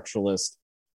Levi-Strauss, structuralist,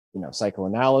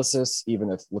 psychoanalysis, even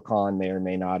if Lacan may or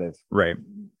may not have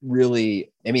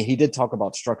really, he did talk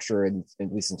about structure, and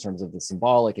at least in terms of the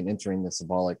symbolic and entering the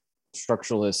symbolic.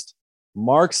 Structuralist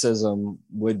Marxism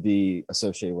would be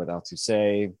associated with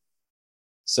Althusser.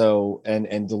 So, and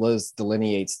Deleuze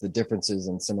delineates the differences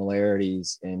and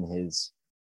similarities in his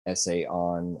essay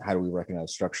on how do we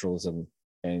recognize structuralism,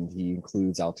 and he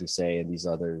includes Althusser and these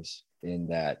others in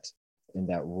that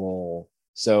role.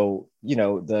 So,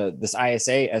 this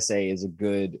ISA essay is a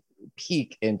good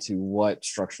peek into what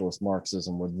structuralist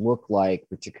Marxism would look like,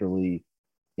 particularly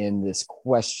in this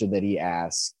question that he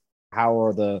asks: how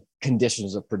are the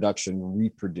conditions of production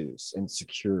reproduced and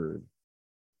secured?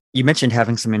 You mentioned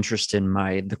having some interest in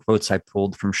the quotes I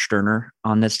pulled from Stirner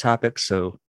on this topic.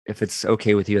 So if it's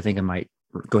okay with you, I think I might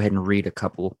go ahead and read a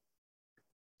couple.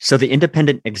 So the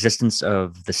independent existence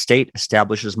of the state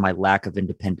establishes my lack of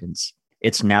independence.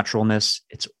 Its naturalness,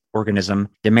 its organism,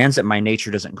 demands that my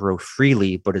nature doesn't grow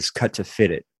freely, but is cut to fit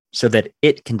it, so that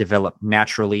it can develop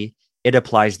naturally. It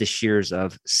applies the shears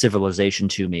of civilization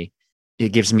to me.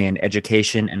 It gives me an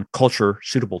education and culture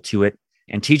suitable to it,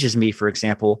 and teaches me, for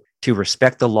example, to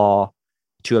respect the law,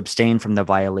 to abstain from the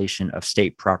violation of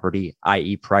state property,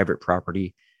 i.e. private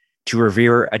property, to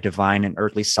revere a divine and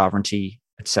earthly sovereignty,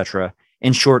 etc.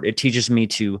 In short, it teaches me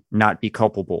to not be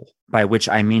culpable, by which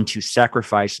I mean to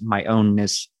sacrifice my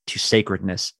ownness to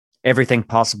sacredness. Everything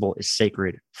possible is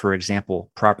sacred, for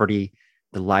example, property,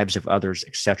 the lives of others,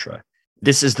 etc.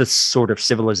 This is the sort of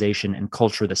civilization and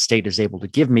culture the state is able to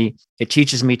give me. It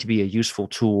teaches me to be a useful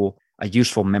tool, a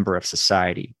useful member of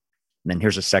society. And then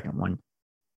here's a second one.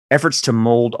 Efforts to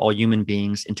mold all human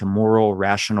beings into moral,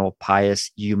 rational,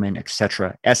 pious, human,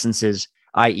 etc. essences,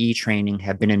 i.e. training,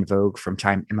 have been in vogue from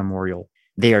time immemorial.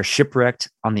 They are shipwrecked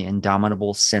on the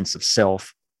indomitable sense of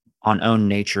self, on own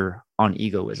nature, on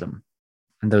egoism.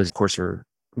 And those, of course, are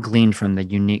gleaned from The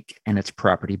Unique and Its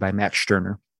Property by Max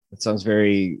Stirner. It sounds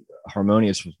very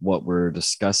harmonious with what we're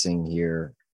discussing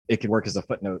here. It could work as a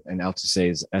footnote in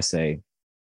Althusser's essay.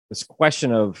 This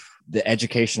question of the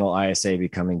educational ISA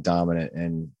becoming dominant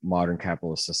in modern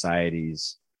capitalist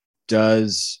societies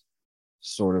does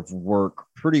sort of work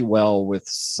pretty well with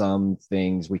some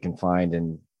things we can find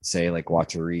in, say, like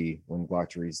Guattari, when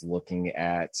Guattari's looking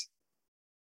at,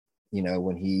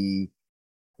 when he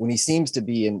seems to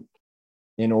be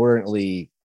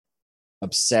inordinately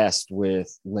obsessed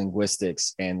with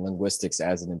linguistics and linguistics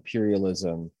as an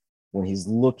imperialism, when he's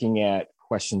looking at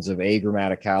questions of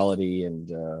agrammaticality and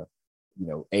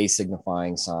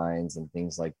signifying signs and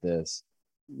things like this.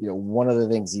 One of the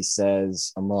things he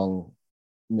says, among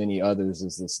many others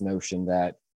is this notion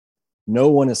that no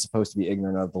one is supposed to be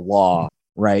ignorant of the law,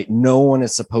 right? No one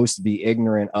is supposed to be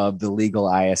ignorant of the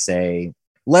legal ISA,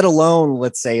 let alone,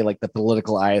 let's say, like the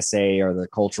political ISA or the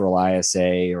cultural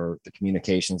ISA or the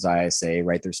communications ISA,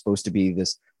 right? There's supposed to be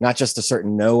this, not just a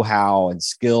certain know-how and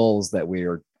skills that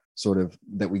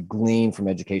we glean from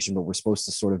education, but we're supposed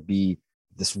to sort of be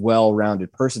this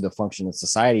well-rounded person to function in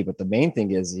society. But the main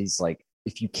thing is, he's like,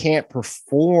 if you can't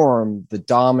perform the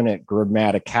dominant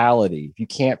grammaticality, if you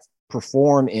can't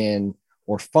perform in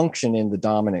or function in the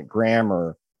dominant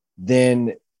grammar,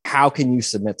 then how can you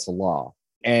submit to law?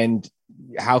 And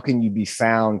how can you be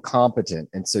found competent?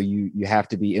 And so you have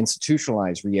to be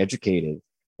institutionalized, re-educated,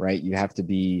 right? You have to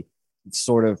be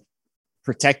sort of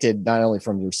protected not only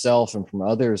from yourself and from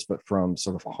others, but from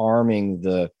sort of harming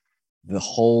the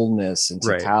wholeness and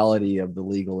totality of the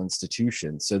legal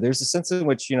institution. So there's a sense in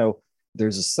which,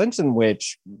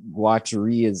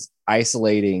 Guattari is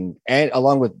isolating, and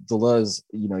along with Deleuze,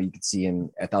 you could see in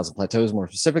A Thousand Plateaus more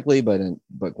specifically, but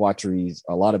Guattari's,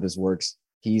 a lot of his works,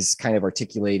 he's kind of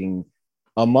articulating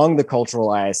among the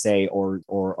cultural ISA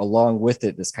or along with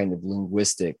it, this kind of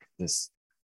linguistic, this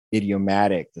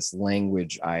idiomatic, this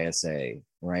language ISA,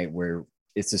 right? Where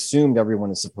it's assumed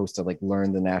everyone is supposed to like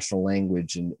learn the national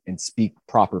language and speak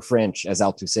proper French, as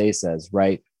Althusser says,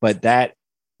 right? But that,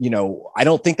 I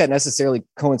don't think that necessarily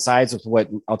coincides with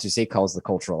what Althusser calls the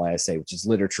cultural ISA, which is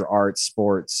literature, arts,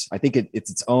 sports. I think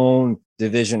it's its own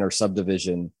division or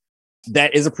subdivision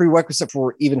that is a prerequisite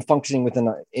for even functioning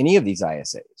within any of these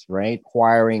ISAs, right?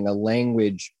 Acquiring a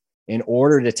language in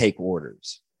order to take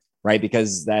orders, right?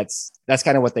 Because that's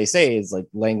kind of what they say is like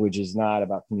language is not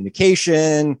about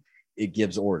communication, it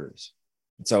gives orders.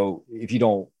 So if you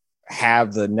don't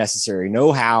have the necessary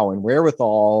know-how and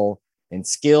wherewithal and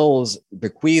skills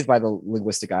bequeathed by the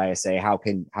linguistic ISA, how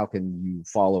can you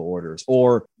follow orders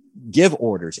or give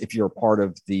orders if you're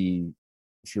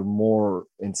more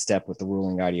in step with the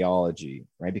ruling ideology,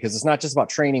 right? Because it's not just about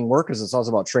training workers, it's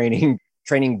also about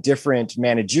training different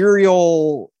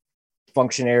managerial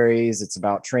functionaries. It's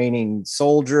about training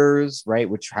soldiers, right?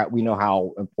 Which we know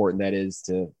how important that is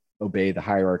to obey the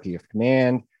hierarchy of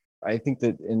command. I think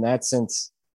that in that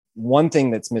sense, one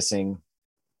thing that's missing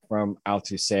from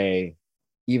Althusser,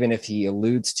 even if he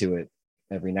alludes to it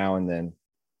every now and then,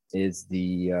 is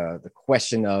the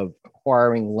question of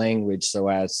acquiring language so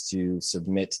as to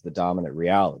submit to the dominant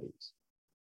realities,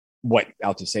 what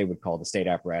Althusser would call the state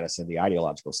apparatus and the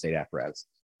ideological state apparatus.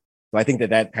 So I think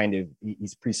that kind of,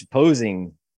 he's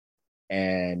presupposing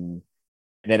and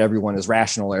that everyone is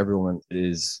rational, everyone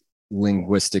is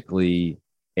linguistically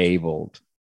abled,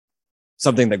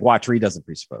 something that Guattari doesn't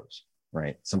presuppose,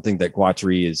 right? Something that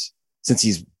Guattari is, since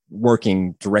he's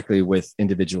working directly with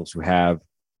individuals who have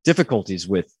difficulties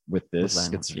with this,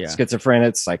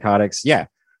 schizophrenics, psychotics. Yeah,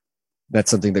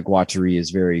 that's something that Guattari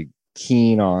is very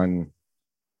keen on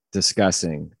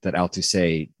discussing, that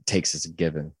Althusser takes as a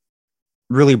given.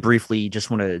 Really briefly,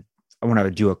 I want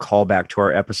to do a callback to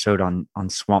our episode on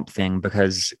Swamp Thing,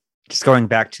 because just going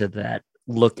back to that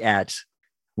look at,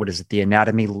 what is it, the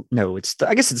anatomy? No,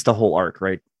 I guess it's the whole arc,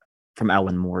 right? From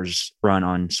Alan Moore's run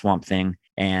on Swamp Thing.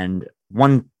 And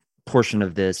one portion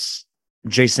of this,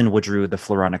 Jason Woodrue, the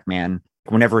Floronic Man,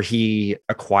 whenever he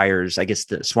acquires, I guess,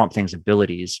 the Swamp Thing's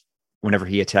abilities, whenever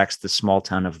he attacks the small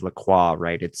town of La Croix,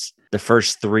 right? It's the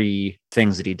first three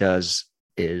things that he does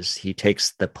is he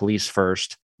takes the police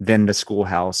first, then the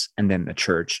schoolhouse, and then the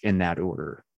church, in that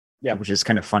order. Yeah, which is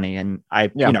kind of funny. And I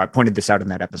pointed this out in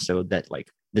that episode that like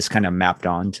this kind of mapped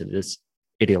on to this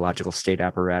ideological state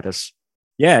apparatus.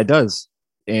 Yeah, it does.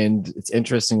 And it's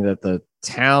interesting that the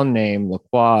town name La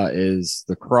Croix is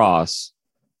the cross.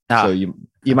 So you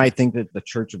might think that the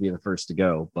church would be the first to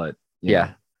go, but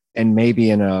yeah. And maybe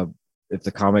if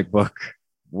the comic book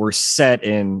were set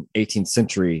in 18th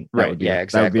century, right?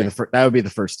 Exactly. That would be the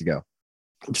first to go.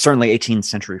 Certainly 18th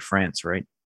century France, right?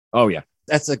 Oh yeah,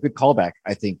 that's a good callback.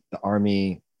 I think the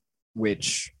army,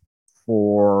 which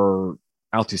for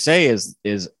Althusser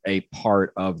is a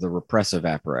part of the repressive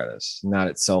apparatus, not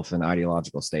itself an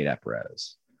ideological state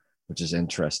apparatus, which is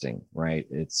interesting, right?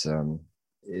 It's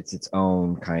its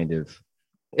own kind of.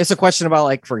 It's a question about,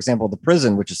 like, for example, the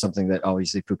prison, which is something that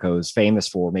obviously Foucault is famous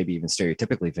for, maybe even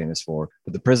stereotypically famous for.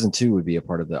 But the prison too would be a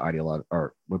part of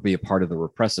the would be a part of the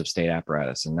repressive state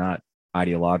apparatus and not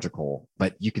ideological.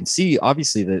 But you can see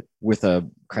obviously that with a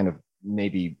kind of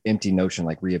maybe empty notion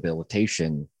like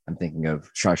rehabilitation. I'm thinking of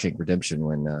Shawshank Redemption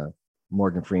when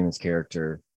Morgan Freeman's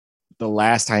character, the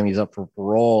last time he's up for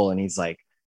parole, and he's like,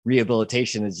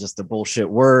 rehabilitation is just a bullshit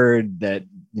word that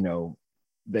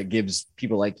that gives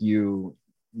people like you,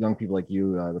 young people like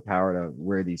you, the power to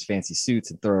wear these fancy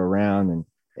suits and throw around. And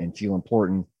and feel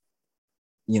important.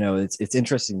 It's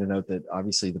interesting to note that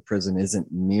obviously the prison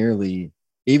isn't merely,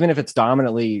 even if it's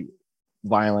dominantly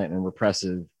violent and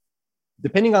repressive,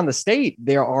 depending on the state,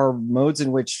 there are modes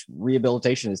in which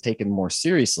rehabilitation is taken more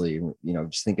seriously.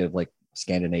 Just think of like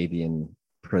Scandinavian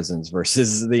prisons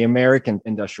versus the American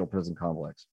industrial prison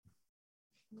complex.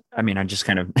 I mean, I just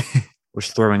kind of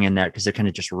was throwing in that because it kind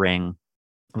of just rang.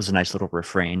 It was a nice little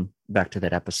refrain back to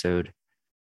that episode.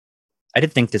 I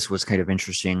did think this was kind of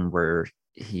interesting where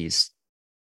he's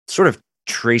sort of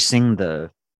tracing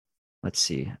the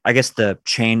chain,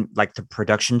 like the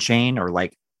production chain or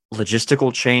like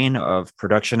logistical chain of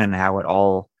production and how it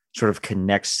all sort of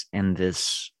connects in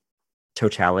this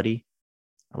totality,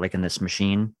 like in this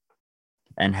machine,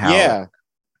 and how,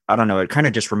 I don't know, it kind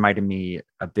of just reminded me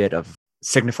a bit of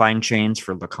signifying chains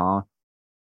for Lacan,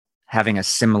 having a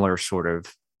similar sort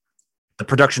of the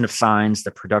production of signs,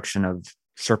 the production of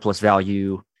surplus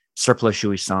value, surplus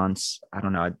jouissance. I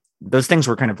don't know. Those things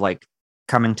were kind of like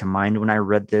coming to mind when I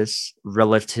read this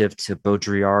relative to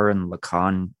Baudrillard and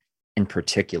Lacan in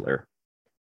particular.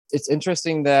 It's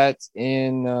interesting that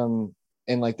in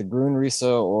like the Grundrisse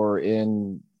or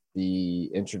in the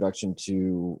introduction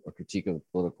to A Critique of the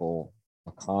Political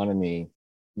Economy,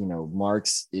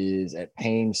 Marx is at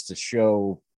pains to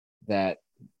show that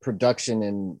production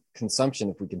and consumption,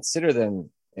 if we consider them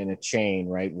in a chain,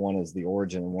 right? One is the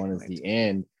origin, one is the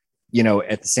end.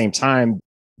 At the same time,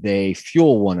 they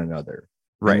fuel one another,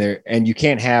 right? And you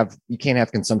can't have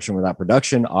consumption without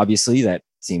production. Obviously, that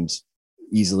seems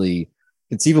easily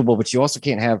conceivable, but you also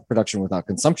can't have production without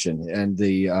consumption. And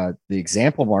the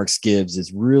example Marx gives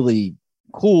is really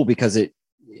cool because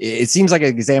it seems like an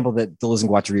example that Deleuze and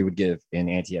Guattari would give in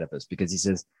Anti-Oedipus, because he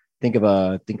says, think of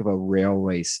a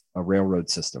railroad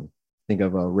system. Think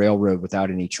of a railroad without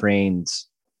any trains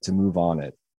to move on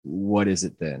it. What is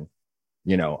it then?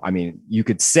 You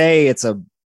could say it's a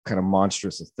kind of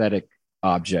monstrous aesthetic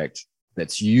object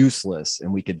that's useless,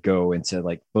 and we could go into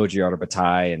like Baudrillard or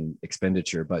Bataille and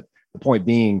expenditure. But the point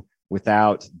being,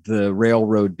 without the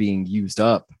railroad being used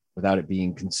up, without it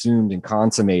being consumed and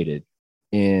consummated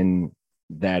in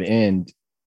that end,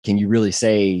 can you really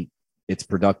say it's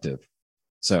productive?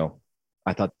 So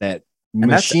I thought that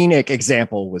machinic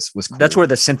example was cool. That's where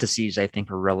the syntheses, I think,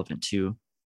 are relevant too.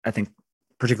 I think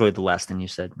particularly the last thing you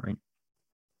said, right?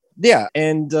 Yeah.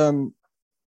 And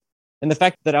the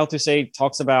fact that Althusser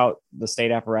talks about the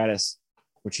state apparatus,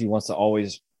 which he wants to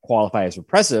always qualify as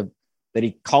repressive, that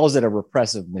he calls it a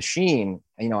repressive machine.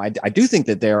 I do think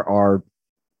that there are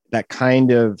that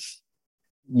kind of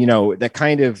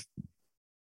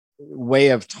way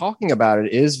of talking about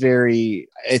it is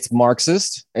it's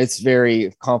Marxist. It's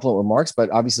very confluent with Marx,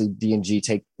 but obviously D&G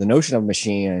take the notion of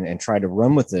machine and try to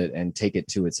run with it and take it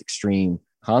to its extreme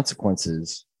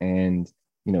consequences. And,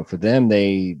 for them,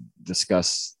 they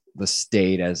discuss the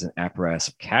state as an apparatus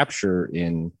of capture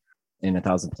in A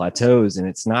Thousand Plateaus. And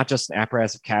it's not just an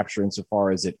apparatus of capture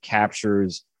insofar as it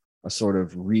captures a sort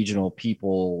of regional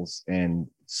peoples and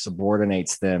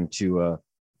subordinates them to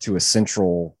a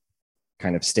central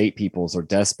kind of state peoples or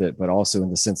despot, but also in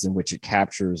the sense in which it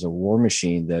captures a war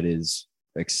machine that is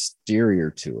exterior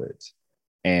to it.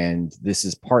 And this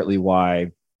is partly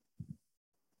why,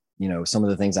 some of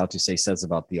the things Althusser says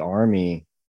about the army,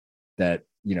 that,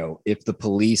 if the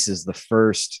police is the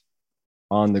first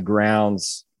on the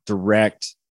ground's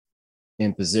direct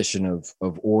imposition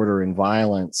of order and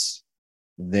violence,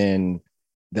 then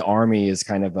the army is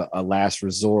kind of a last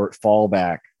resort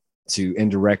fallback to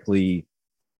indirectly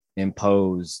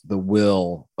impose the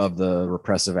will of the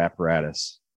repressive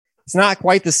apparatus. It's not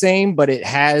quite the same, but it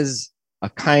has a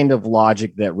kind of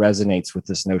logic that resonates with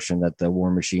this notion that the war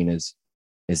machine is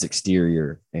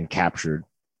exterior and captured.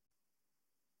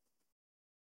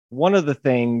 One of the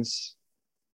things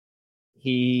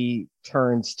he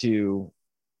turns to,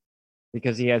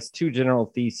 because he has two general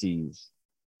theses,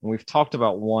 and we've talked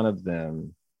about one of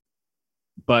them,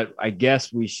 but I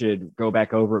guess we should go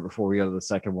back over it before we go to the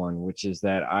second one, which is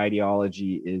that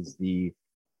ideology is the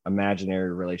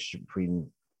imaginary relationship between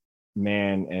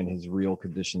man and his real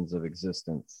conditions of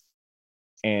existence.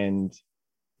 And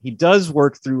he does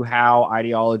work through how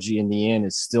ideology in the end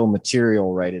is still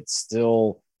material, right? It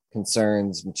still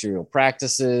concerns material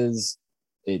practices.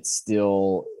 It's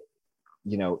still,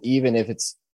 even if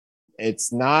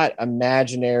it's not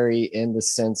imaginary in the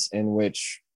sense in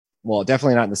which, well,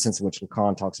 definitely not in the sense in which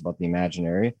Lacan talks about the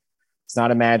imaginary. It's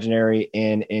not imaginary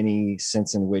in any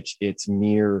sense in which it's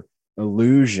mere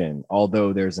illusion,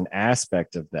 although there's an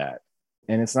aspect of that.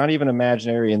 And it's not even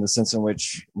imaginary in the sense in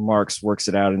which Marx works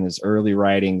it out in his early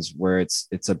writings, where it's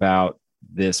about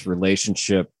this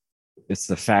relationship. It's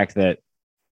the fact that,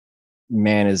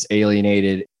 man is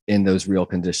alienated in those real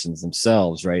conditions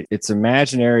themselves, right? It's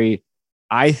imaginary,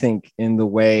 I think, in the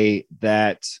way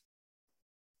that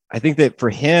I think that for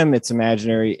him, it's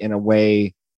imaginary in a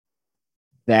way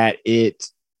that it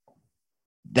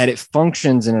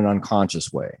functions in an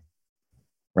unconscious way,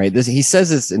 right? He says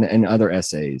this in other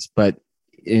essays, but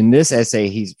in this essay,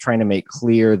 he's trying to make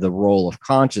clear the role of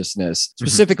consciousness,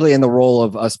 specifically in the role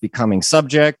of us becoming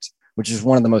subject, which is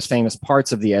one of the most famous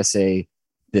parts of the essay,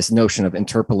 this notion of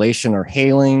interpolation or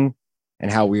hailing,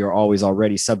 and how we are always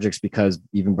already subjects because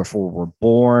even before we're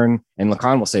born, and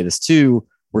Lacan will say this too,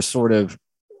 we're sort of,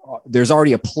 there's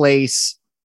already a place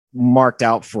marked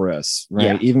out for us,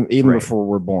 right? Even right. Before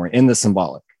we're born in the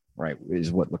symbolic, right?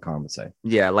 Is what Lacan would say.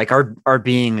 Yeah. Like our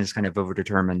being is kind of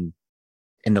overdetermined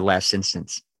in the last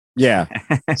instance. Yeah,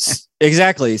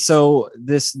 exactly. So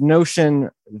this notion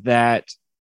that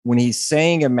when he's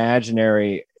saying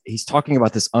imaginary, he's talking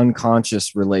about this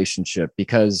unconscious relationship,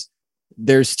 because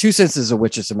there's two senses of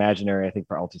which it's imaginary, I think,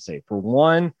 for Althusser. For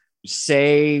one,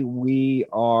 say we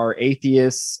are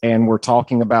atheists and we're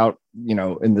talking about,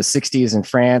 in the 60s in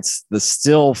France, the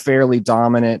still fairly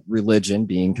dominant religion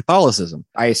being Catholicism.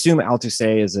 I assume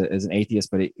Althusser is an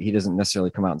atheist, but he doesn't necessarily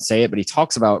come out and say it, but he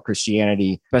talks about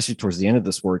Christianity, especially towards the end of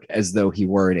this work, as though he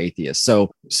were an atheist.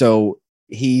 So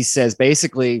he says,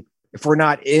 basically, if we're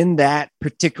not in that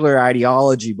particular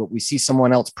ideology, but we see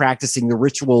someone else practicing the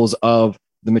rituals of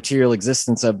the material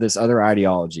existence of this other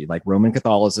ideology, like Roman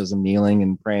Catholicism, kneeling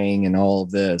and praying and all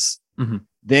of this,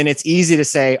 then it's easy to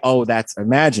say, oh, that's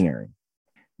imaginary.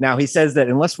 Now, he says that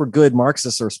unless we're good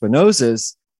Marxists or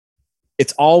Spinozas,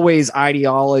 it's always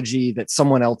ideology that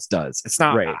someone else does. It's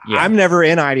not, right, yeah. I'm never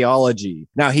in ideology.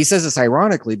 Now, he says this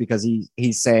ironically because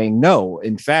he's saying, no,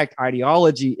 in fact,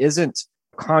 ideology isn't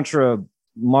contra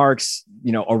Marx,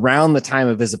 around the time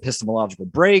of his epistemological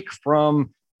break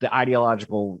from the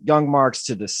ideological young Marx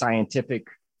to the scientific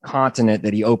continent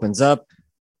that he opens up.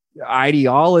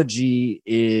 Ideology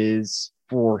is,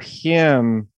 for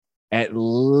him, at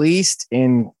least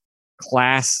in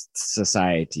class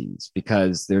societies,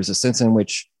 because there's a sense in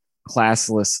which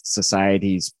classless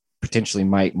societies potentially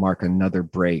might mark another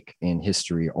break in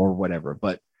history or whatever.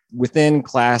 But within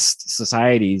class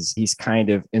societies, he's kind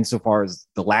of, insofar as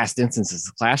the last instance is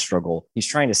the class struggle, he's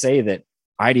trying to say that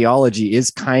ideology is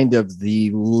kind of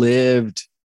the lived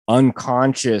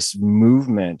unconscious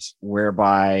movement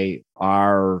whereby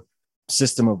our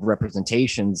system of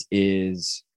representations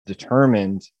is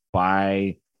determined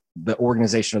by the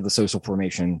organization of the social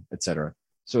formation, etc.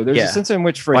 So there's a sense in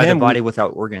which for him, the body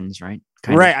without organs, right?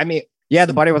 Right. I mean, yeah,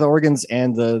 the body without organs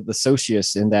and the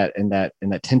socius in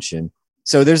that tension.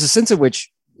 So there's a sense in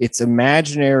which it's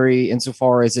imaginary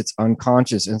insofar as it's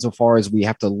unconscious, insofar as we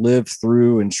have to live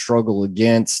through and struggle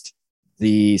against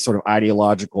the sort of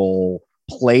ideological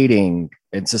plating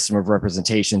and system of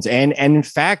representations, and in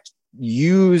fact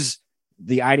use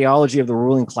the ideology of the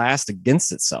ruling class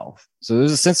against itself. So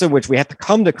there's a sense in which we have to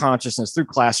come to consciousness through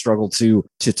class struggle to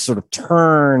sort of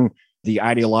turn the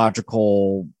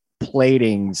ideological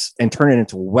platings and turn it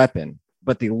into a weapon.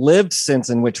 But the lived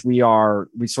sense in which we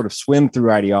sort of swim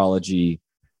through ideology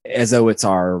as though it's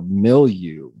our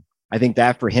milieu, I think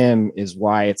that for him is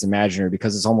why it's imaginary,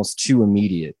 because it's almost too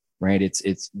immediate, right?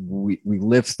 We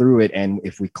live through it, and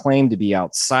if we claim to be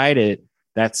outside it,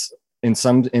 that's in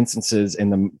some instances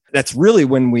that's really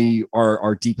when we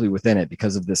are deeply within it,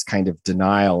 because of this kind of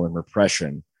denial and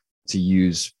repression, to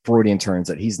use Freudian terms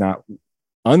that he's not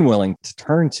unwilling to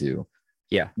turn to.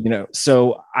 Yeah.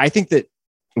 So I think that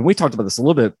we talked about this a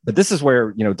little bit, but this is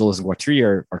where, Deleuze and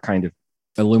Guattari are kind of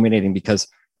illuminating, because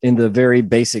in the very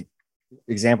basic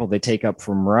example they take up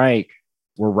from Reich,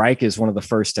 where Reich is one of the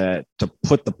first to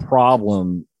put the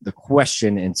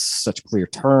question in such clear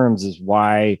terms, is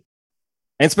why,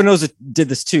 and Spinoza did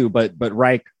this too, but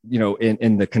Reich,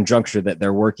 in the conjuncture that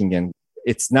they're working in,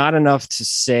 it's not enough to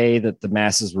say that the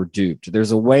masses were duped.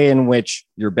 There's a way in which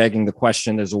you're begging the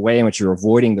question. There's a way in which you're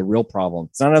avoiding the real problem.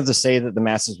 It's not enough to say that the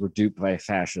masses were duped by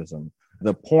fascism.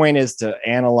 The point is to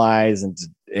analyze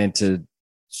and to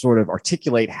sort of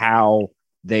articulate how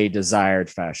they desired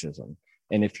fascism.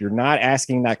 And if you're not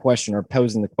asking that question or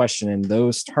posing the question in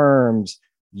those terms,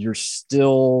 you're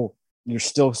still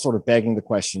sort of begging the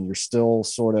question. You're still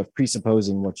sort of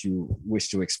presupposing what you wish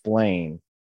to explain.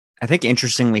 I think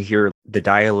interestingly here, the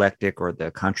dialectic or the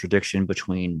contradiction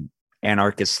between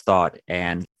anarchist thought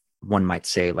and, one might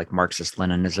say, like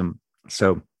Marxist-Leninism.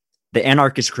 So the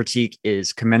anarchist critique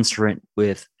is commensurate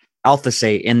with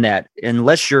Althusser in that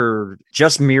unless you're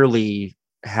just merely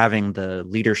having the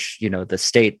leadership, the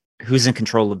state, who's in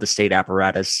control of the state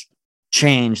apparatus,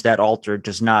 change, that alter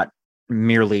does not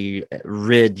merely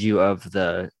rid you of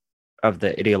the of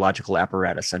the ideological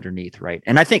apparatus underneath, right?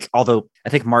 And I think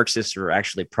Marxists are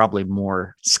actually probably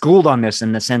more schooled on this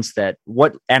in the sense that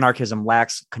what anarchism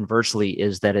lacks, conversely,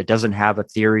 is that it doesn't have a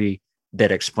theory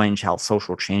that explains how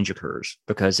social change occurs,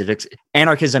 because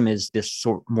anarchism is this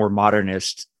sort more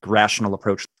modernist, rational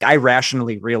approach. I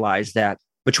rationally realize that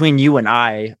between you and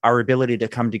I, our ability to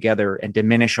come together and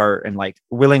diminish and like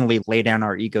willingly lay down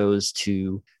our egos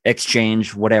to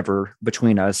exchange whatever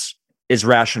between us is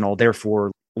rational.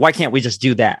 Therefore, why can't we just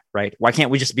do that, right? Why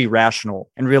can't we just be rational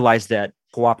and realize that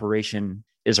cooperation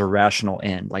is a rational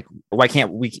end? Like, why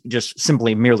can't we just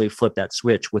simply merely flip that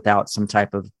switch without some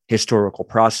type of historical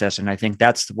process? And I think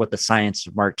that's what the science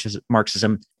of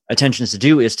Marxism attentions to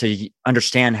do, is to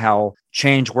understand how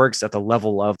change works at the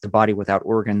level of the body without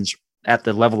organs, at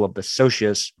the level of the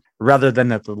socius, rather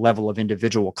than at the level of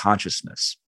individual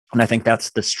consciousness. And I think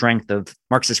that's the strength of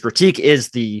Marxist critique, is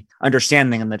the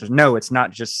understanding and that no, it's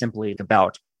not just simply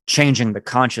about changing the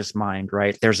conscious mind,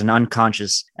 right? There's an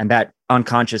unconscious, and that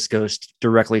unconscious goes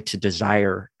directly to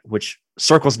desire, which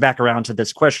circles back around to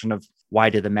this question of why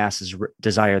do the masses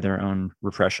desire their own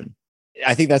repression?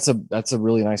 I think that's a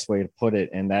really nice way to put it.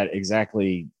 And that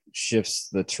exactly shifts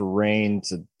the terrain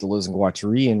to Deleuze and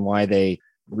Guattari and why they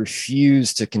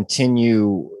refuse to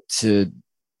continue to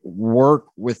work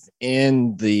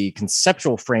within the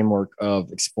conceptual framework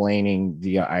of explaining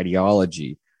via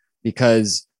ideology.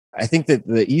 Because I think that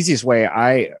the easiest way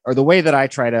the way that I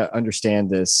try to understand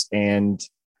this, and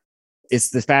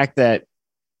it's the fact that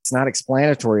it's not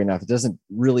explanatory enough. It doesn't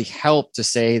really help to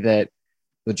say that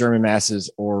the German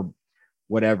masses or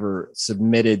whatever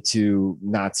submitted to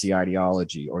Nazi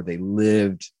ideology, or they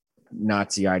lived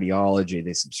Nazi ideology,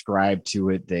 they subscribed to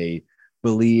it, they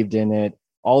believed in it.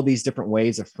 All these different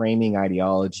ways of framing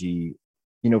ideology,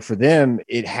 for them,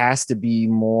 it has to be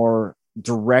more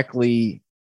directly,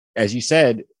 as you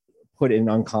said, put in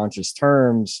unconscious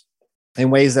terms in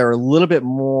ways that are a little bit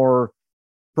more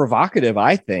provocative,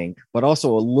 I think, but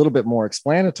also a little bit more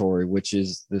explanatory, which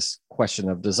is this question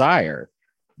of desire.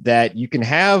 That you can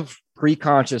have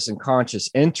pre-conscious and conscious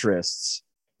interests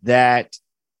that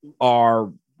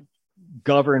are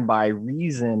governed by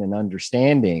reason and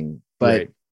understanding, but right,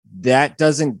 that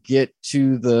doesn't get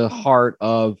to the heart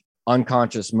of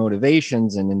unconscious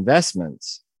motivations and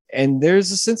investments. And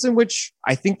there's a sense in which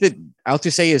I think that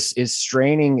Althusser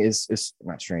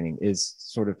is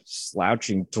sort of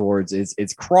slouching towards,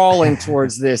 it's crawling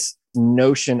towards this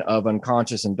notion of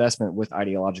unconscious investment with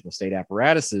ideological state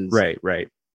apparatuses. Right.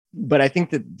 But I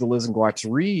think that Deleuze and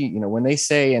Guattari, when they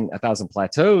say in A Thousand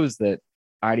Plateaus that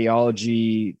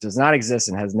ideology does not exist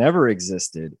and has never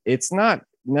existed, it's not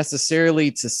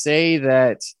necessarily to say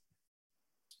that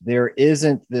there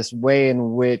isn't this way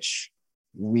in which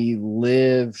we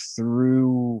live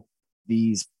through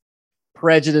these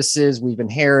prejudices we've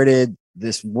inherited,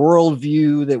 this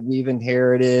worldview that we've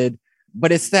inherited,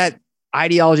 but it's that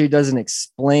ideology doesn't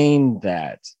explain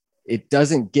that. It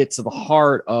doesn't get to the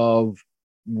heart of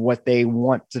what they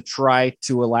want to try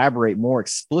to elaborate more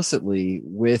explicitly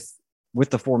with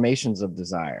the formations of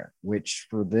desire, which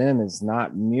for them is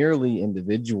not merely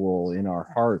individual in our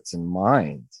hearts and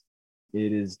minds.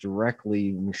 It is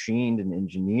directly machined and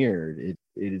engineered. It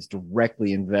is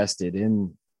directly invested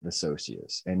in the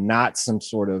socius and not some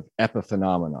sort of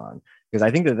epiphenomenon. Because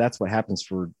I think that that's what happens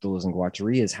for Deleuze and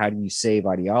Guattari, is how do you save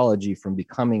ideology from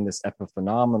becoming this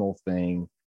epiphenomenal thing,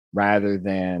 rather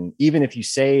than, even if you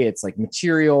say it's like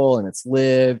material and it's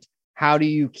lived, how do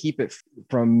you keep it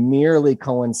from merely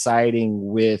coinciding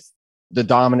with the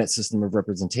dominant system of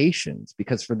representations?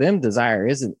 Because for them, desire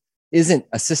isn't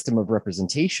a system of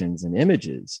representations and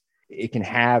images. It can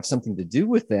have something to do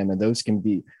with them, and those can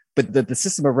be, but the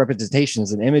system of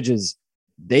representations and images,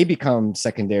 they become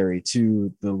secondary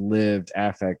to the lived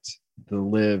affect, the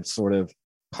lived sort of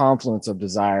confluence of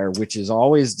desire, which is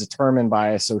always determined by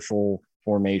a social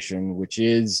formation, which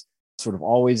is sort of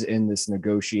always in this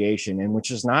negotiation, and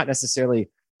which is not necessarily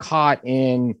caught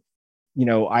in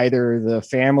either the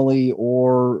family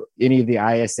or any of the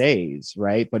ISAs,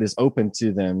 right? But is open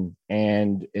to them,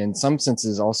 and in some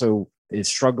senses also is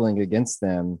struggling against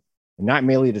them, and not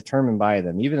merely determined by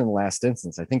them. Even in the last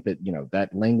instance, I think that,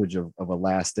 that language of a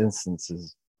last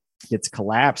instance gets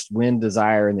collapsed when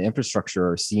desire and the infrastructure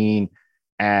are seen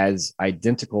as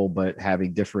identical, but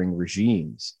having differing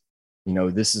regimes.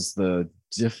 This is the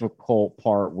difficult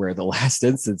part where the last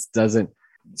instance doesn't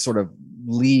sort of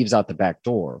leaves out the back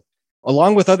door,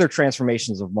 along with other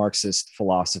transformations of Marxist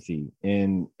philosophy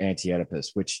in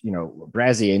Anti-Oedipus, which,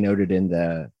 Brassier noted in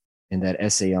that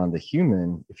essay on the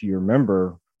human, if you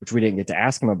remember, which we didn't get to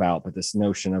ask him about, but this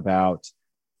notion about,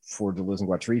 for Deleuze and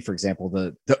Guattari, for example,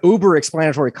 the uber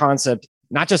explanatory concept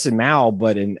not just in Mao,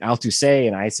 but in Althusser,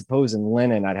 and I suppose in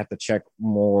Lenin, I'd have to check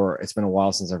more. It's been a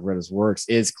while since I've read his works,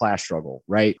 is class struggle,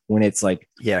 right? When it's like,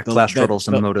 class struggle is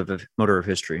the motor of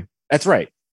history. That's right.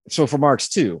 So for Marx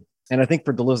too. And I think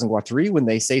for Deleuze and Guattari, when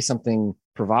they say something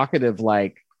provocative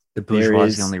like the bourgeoisie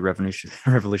is the only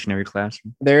revolutionary class,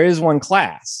 there is one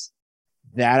class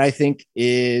that I think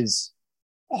is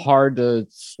hard to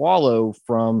swallow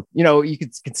from, you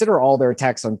could consider all their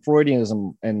attacks on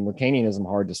Freudianism and Lacanianism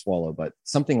hard to swallow, but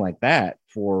something like that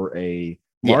for a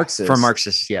Marxist. For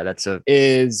Marxists,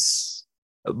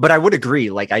 but I would agree.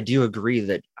 Like, I do agree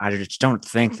that I just don't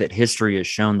think that history has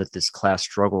shown that this class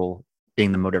struggle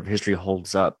being the motive of history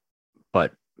holds up.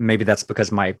 But maybe that's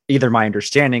because either my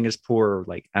understanding is poor, or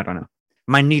like, I don't know.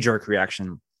 My knee-jerk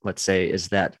reaction, let's say, is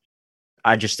that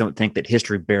I just don't think that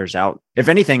history bears out. If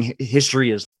anything,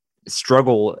 history is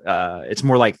struggle. It's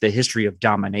more like the history of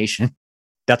domination.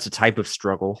 That's a type of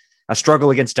struggle. A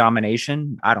struggle against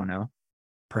domination, I don't know.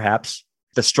 Perhaps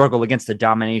the struggle against the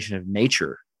domination of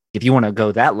nature. If you want to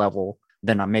go that level,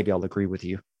 then maybe I'll agree with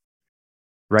you.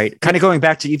 Right? Kind of going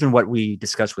back to even what we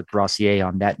discussed with Brassier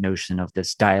on that notion of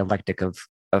this dialectic of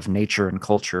nature and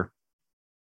culture,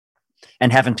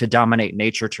 and having to dominate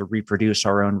nature to reproduce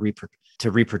our own,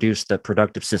 to reproduce the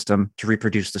productive system, to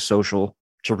reproduce the social,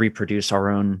 to reproduce our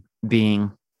own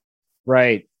being.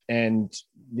 Right. And,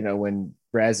 when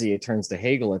Brassier turns to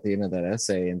Hegel at the end of that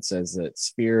essay and says that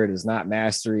spirit is not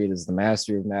mastery, it is the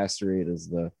mastery of mastery,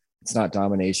 it's not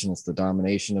domination, it's the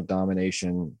domination of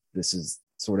domination. This is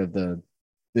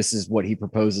this is what he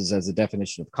proposes as a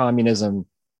definition of communism.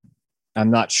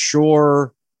 I'm not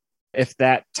sure if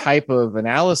that type of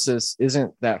analysis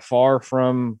isn't that far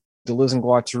from Deleuze and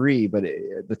Guattari, but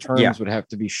the terms would have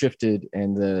to be shifted.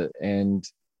 And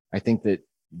I think that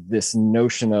this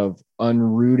notion of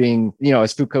unrooting,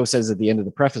 as Foucault says at the end of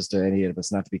the preface to Any of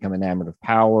Us, not to become enamored of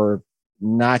power,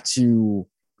 not to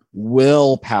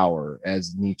will power,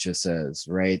 as Nietzsche says,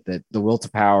 right? That the will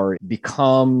to power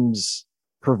becomes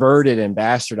perverted and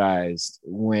bastardized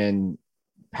when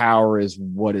power is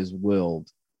what is willed.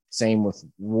 Same with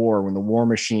war. When the war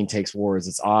machine takes war as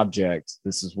its object,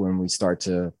 this is when we start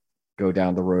to go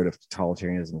down the road of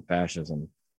totalitarianism and fascism.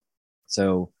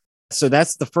 So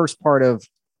that's the first part of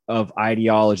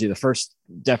ideology, the first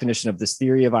definition of this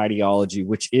theory of ideology,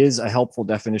 which is a helpful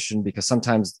definition because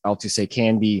sometimes Althusser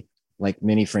can be, like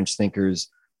many French thinkers,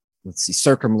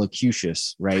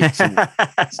 circumlocucious, right?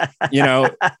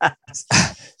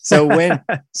 So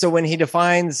when he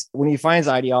defines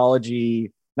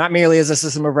ideology not merely as a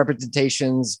system of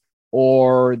representations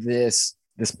or this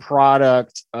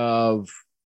product of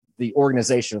the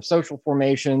organization of social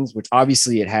formations, which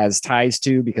obviously it has ties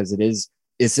to because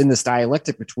it's in this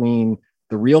dialectic between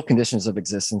the real conditions of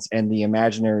existence and the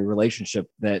imaginary relationship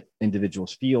that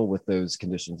individuals feel with those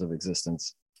conditions of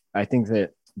existence. I think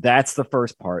that's the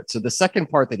first part. So the second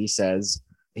part that he says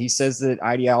that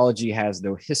ideology has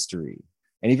no history.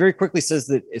 And he very quickly says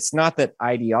that it's not that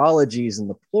ideologies in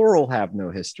the plural have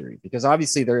no history, because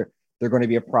obviously they're going to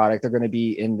be a product. They're going to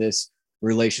be in this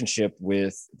relationship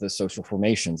with the social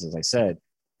formations, as I said,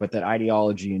 but that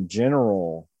ideology in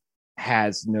general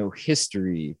has no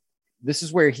history. This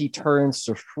is where he turns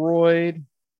to Freud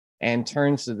and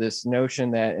turns to this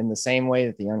notion that in the same way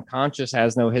that the unconscious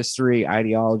has no history,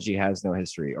 ideology has no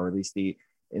history, or at least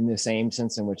in the same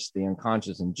sense in which the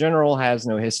unconscious in general has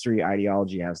no history,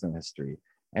 ideology has no history.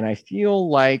 And I feel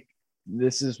like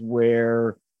this is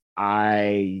where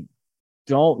I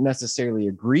don't necessarily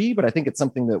agree, but I think it's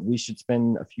something that we should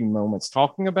spend a few moments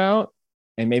talking about.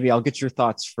 And maybe I'll get your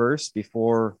thoughts first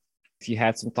before, if you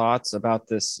had some thoughts about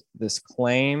this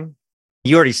claim.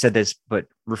 You already said this, but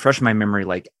refresh my memory.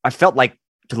 Like, I felt like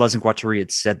Deleuze and Guattari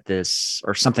had said this,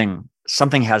 or something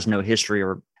has no history,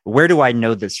 or where do I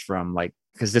know this from? Like,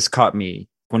 because this caught me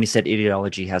when he said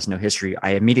ideology has no history.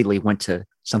 I immediately went to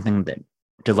something that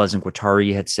Deleuze and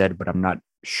Guattari had said, but I'm not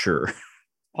sure.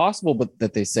 Possible, but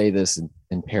that they say this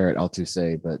in parrot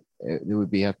Althusser, but it would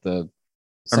be at the,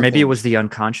 or maybe it was the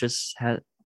unconscious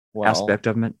aspect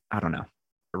of it. I don't know.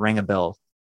 It rang a bell,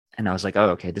 and I was like, "Oh,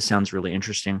 okay, this sounds really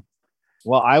interesting."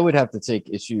 Well, I would have to take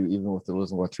issue even with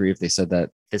Deleuze and Guattari if they said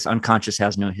that this unconscious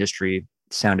has no history.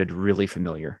 Sounded really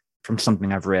familiar from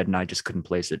something I've read, and I just couldn't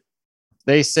place it.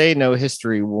 They say no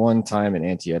history one time in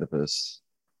Anti-Oedipus,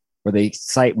 where they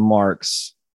cite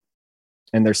Marx,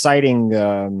 and they're citing,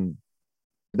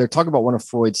 they're talking about one of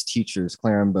Freud's teachers,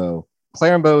 Clarenbeau.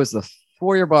 Clarenbeau is the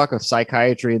Feuerbach of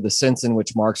psychiatry, the sense in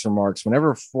which Marx remarks,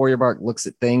 whenever Feuerbach looks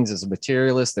at things as a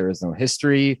materialist, there is no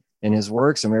history in his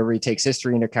works, and whenever he takes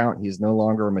history into account, he is no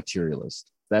longer a materialist.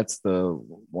 That's the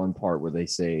one part where they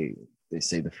say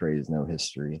the phrase no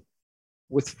history.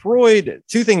 with Freud,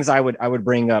 two things I would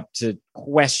bring up to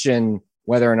question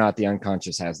whether or not the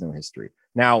unconscious has no history.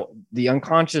 Now, the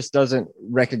unconscious doesn't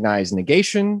recognize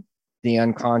negation. The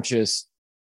unconscious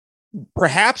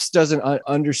perhaps doesn't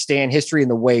understand history in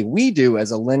the way we do,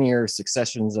 as a linear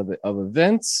successions of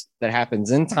events that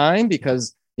happens in time,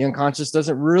 because the unconscious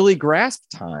doesn't really grasp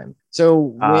time.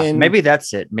 So maybe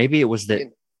that's it. Maybe it was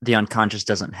that the unconscious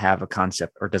doesn't have a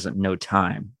concept or doesn't know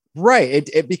time. Right.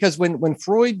 Because when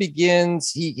Freud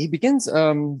begins, he begins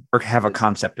or have a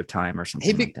concept of time or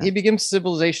something. He begins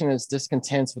Civilization and Its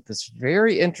Discontents with this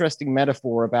very interesting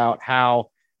metaphor about how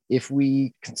if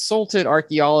we consulted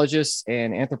archaeologists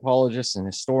and anthropologists and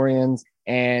historians,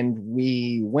 and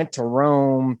we went to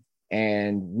Rome,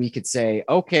 and we could say,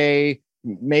 okay,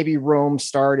 maybe Rome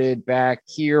started back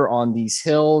here on these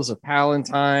hills of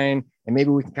Palatine, and maybe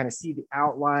we can kind of see the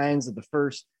outlines of the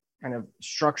first kind of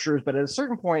structures. But at a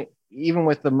certain point, even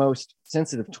with the most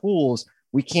sensitive tools,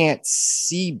 we can't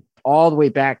see all the way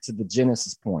back to the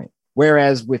Genesis point.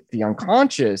 Whereas with the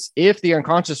unconscious, if the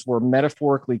unconscious were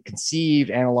metaphorically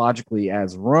conceived analogically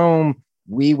as Rome,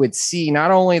 we would see not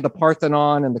only the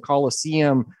Parthenon and the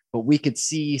Colosseum, but we could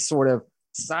see sort of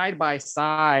side by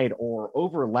side or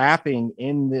overlapping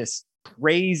in this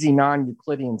crazy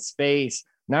non-Euclidean space,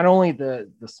 not only the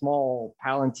small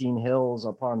Palatine hills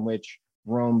upon which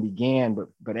Rome began,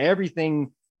 but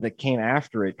everything that came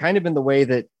after it, kind of in the way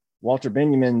that Walter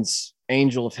Benjamin's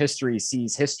Angel of History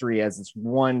sees history as this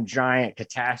one giant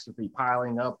catastrophe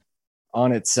piling up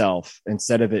on itself,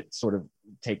 instead of it sort of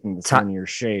taking the linear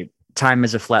shape. Time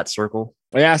is a flat circle.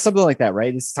 Yeah, something like that,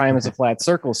 right? It's time is a flat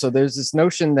circle. So there's this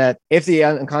notion that if the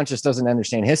unconscious doesn't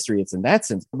understand history, it's in that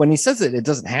sense. When he says that it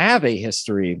doesn't have a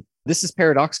history, this is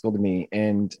paradoxical to me.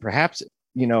 And perhaps,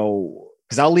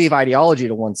 because I'll leave ideology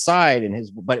to one side and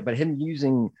but him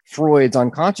using Freud's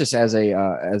unconscious as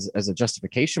a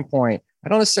justification point, I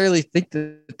don't necessarily think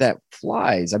that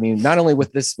flies. I mean, not only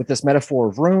with this metaphor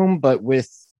of Rome, but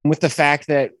with the fact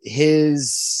that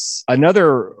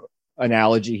another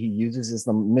analogy he uses is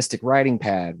the mystic writing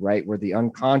pad, right? Where the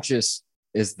unconscious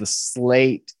is the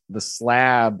slate, the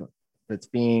slab that's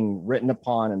being written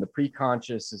upon, and the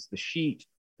preconscious is the sheet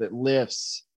that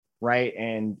lifts, right?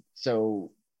 And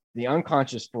so the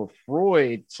unconscious for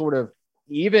Freud, sort of,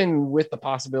 even with the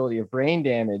possibility of brain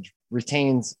damage,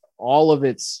 retains all of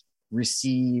its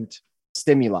received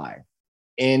stimuli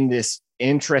in this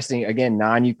interesting, again,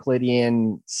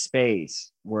 non-Euclidean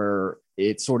space where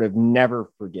it sort of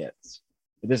never forgets.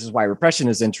 This is why repression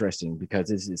is interesting, because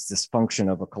it's this function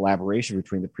of a collaboration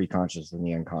between the preconscious and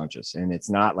the unconscious. And it's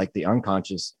not like the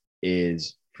unconscious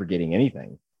is forgetting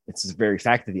anything. It's the very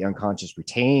fact that the unconscious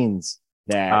retains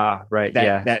that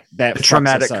the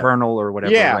traumatic kernel or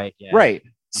whatever. Right.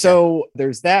 So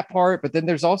there's that part, but then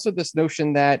there's also this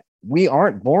notion that we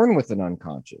aren't born with an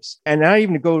unconscious. And not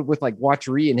even to go with like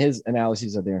Guattari and his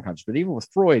analyses of the unconscious, but even with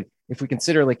Freud, if we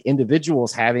consider like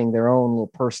individuals having their own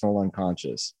little personal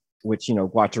unconscious, which,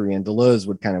 Guattari and Deleuze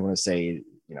would kind of want to say,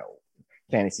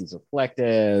 fantasies are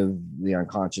collective, the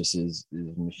unconscious is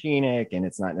machinic, and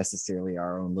it's not necessarily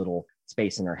our own little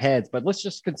space in our heads. But let's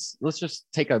just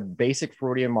take a basic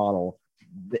Freudian model.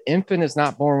 The infant is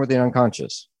not born with the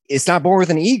unconscious. It's not born with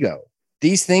an ego.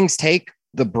 These things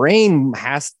the brain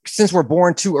since we're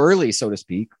born too early, so to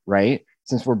speak, right?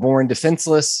 Since we're born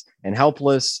defenseless and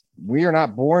helpless, we are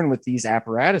not born with these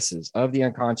apparatuses of the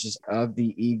unconscious, of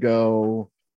the ego,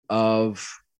 of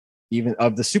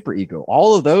the superego.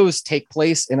 All of those take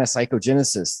place in a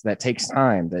psychogenesis that takes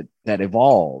time, that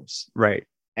evolves. Right.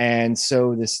 And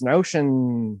so this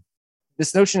notion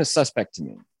is suspect to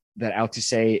me, that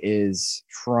Althusser is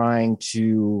trying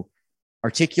to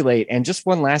articulate. And just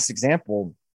one last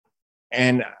example,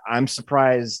 and I'm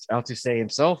surprised Althusser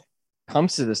himself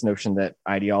comes to this notion that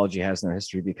ideology has no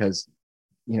history, because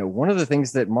one of the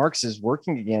things that Marx is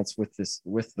working against with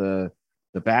the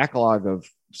backlog of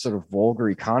sort of vulgar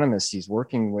economists he's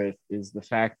working with is the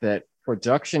fact that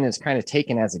production is kind of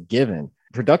taken as a given.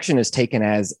 Production is taken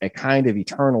as a kind of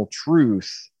eternal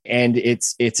truth, and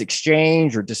it's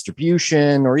exchange or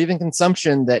distribution or even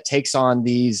consumption that takes on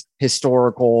these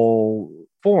historical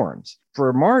forms.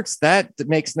 For Marx, that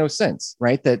makes no sense,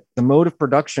 right? That the mode of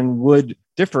production would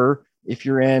differ if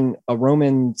you're in a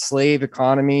Roman slave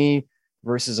economy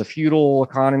versus a feudal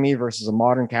economy versus a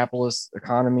modern capitalist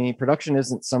economy. Production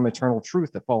isn't some eternal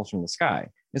truth that falls from the sky.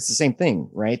 It's the same thing,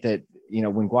 right? That,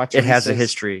 when Guattari it has a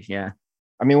history. Yeah.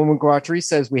 I mean, when Guattari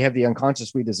says we have the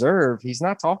unconscious we deserve, he's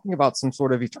not talking about some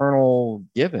sort of eternal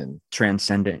given.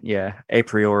 Transcendent. Yeah. A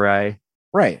priori.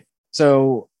 Right.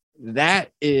 So that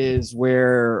is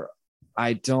where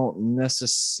I don't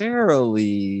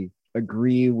necessarily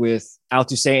agree with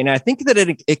Althusser, and I think that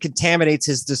it contaminates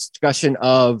his discussion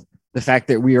of the fact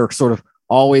that we are sort of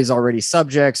always already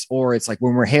subjects, or it's like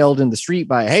when we're hailed in the street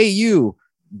by, hey, you,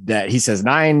 that he says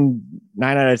nine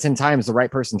out of 10 times the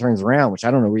right person turns around, which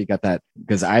I don't know where you got that,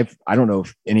 because I don't know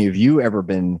if any of you ever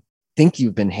think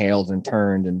you've been hailed and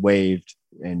turned and waved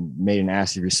and made an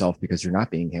ass of yourself because you're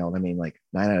not being hailed. I mean, like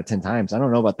 9 out of 10 times. I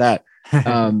don't know about that.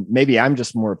 Maybe I'm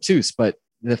just more obtuse, but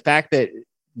the fact that,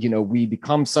 we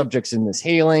become subjects in this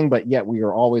hailing, but yet we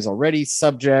are always already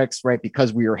subjects, right?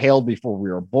 Because we are hailed before we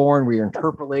are born, we are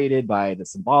interpolated by the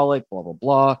symbolic, blah, blah,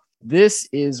 blah. This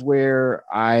is where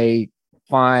I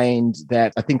find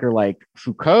that a thinker like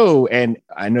Foucault, and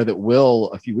I know that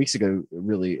Will a few weeks ago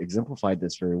really exemplified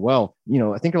this very well.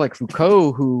 A thinker like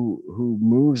Foucault who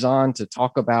moves on to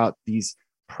talk about these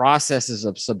processes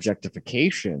of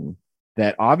subjectification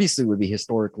that obviously would be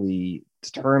historically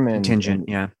determined, contingent,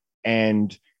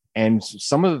 and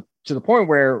some of to the point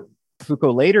where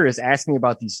Foucault later is asking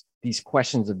about these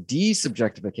questions of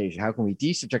desubjectification. How can we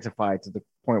desubjectify, to the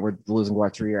point where Deleuze and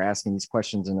Guattari are asking these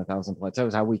questions in A Thousand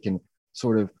Plateaus, how we can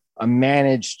sort of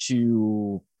manage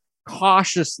to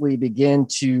cautiously begin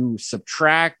to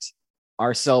subtract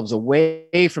ourselves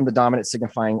away from the dominant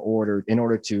signifying order in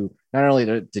order to not only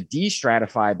to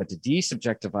de-stratify, but to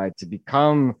desubjectify, to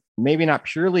become maybe not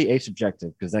purely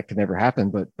asubjective, because that could never happen,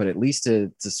 but at least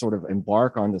to sort of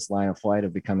embark on this line of flight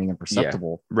of becoming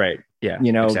imperceptible. Yeah, right.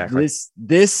 Yeah. Exactly.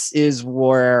 This is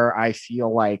where I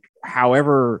feel like,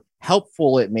 however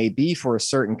helpful it may be for a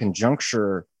certain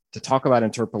conjuncture to talk about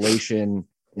interpolation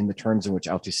in the terms in which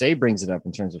Althusser brings it up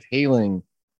in terms of hailing,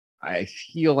 I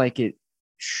feel like it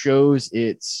shows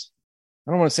I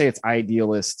don't want to say it's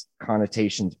idealist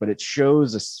connotations, but it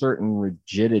shows a certain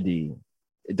rigidity.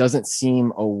 It doesn't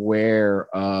seem aware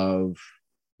of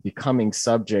becoming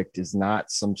subject is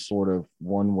not some sort of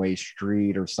one-way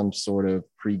street or some sort of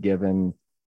pre-given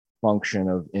function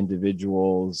of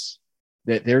individuals,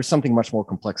 that there's something much more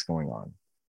complex going on.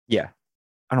 Yeah.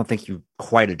 I don't think you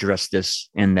quite addressed this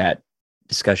in that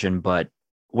discussion, but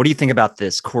what do you think about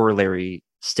this corollary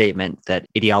statement that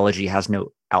ideology has no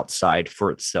outside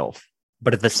for itself,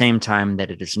 but at the same time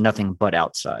that it is nothing but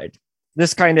outside?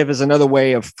 This kind of is another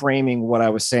way of framing what I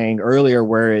was saying earlier,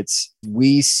 where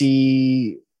we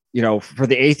see, for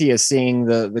the atheists, seeing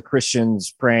the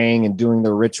Christians praying and doing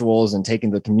their rituals and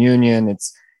taking the communion,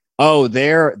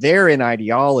 they're in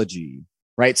ideology,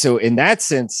 right? So in that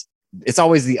sense, it's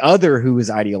always the other who is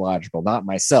ideological, not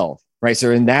myself, right?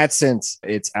 So in that sense,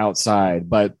 it's outside.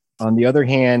 But on the other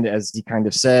hand, as he kind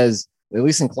of says, at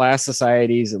least in class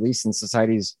societies, at least in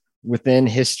societies within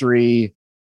history,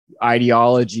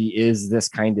 ideology is this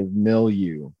kind of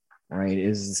milieu, right?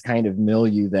 Is this kind of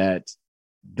milieu that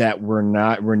we're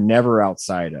never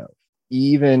outside of,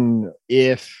 even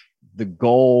if the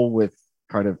goal with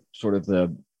kind of sort of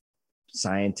the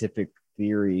scientific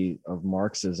theory of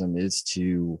Marxism is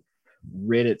to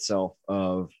rid itself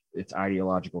of its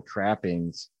ideological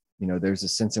trappings. There's a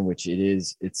sense in which it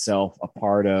is itself a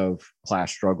part of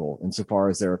class struggle. Insofar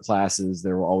as there are classes,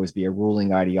 there will always be a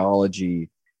ruling ideology.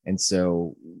 And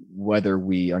so whether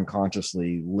we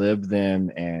unconsciously live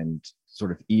them and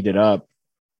sort of eat it up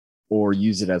or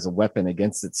use it as a weapon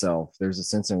against itself, there's a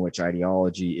sense in which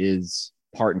ideology is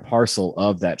part and parcel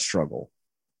of that struggle,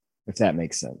 if that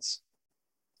makes sense.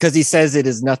 Because he says it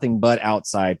is nothing but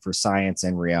outside for science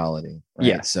and reality. Right?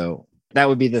 Yeah. So that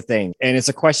would be the thing. And it's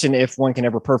a question if one can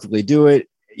ever perfectly do it.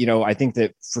 I think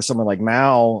that for someone like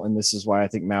Mao, and this is why I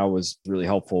think Mao was really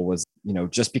helpful, was,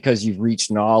 just because you've reached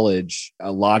knowledge,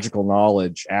 a logical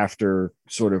knowledge after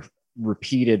sort of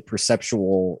repeated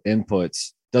perceptual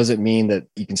inputs, doesn't mean that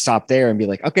you can stop there and be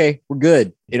like, okay, we're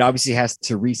good. It obviously has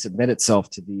to resubmit itself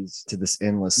to this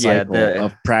endless cycle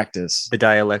of practice. The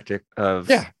dialectic of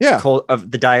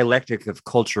of the dialectic of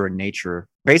culture and nature.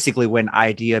 Basically, when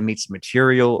idea meets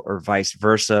material or vice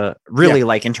versa, really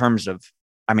like in terms of,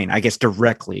 I guess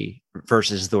directly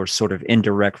versus the sort of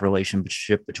indirect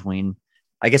relationship between,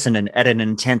 I guess in an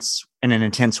intense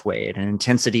way, at an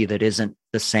intensity that isn't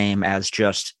the same as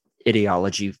just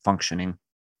ideology functioning.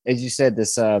 As you said,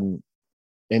 this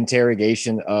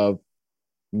interrogation of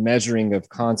measuring of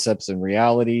concepts and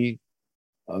reality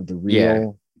of the real. Yeah.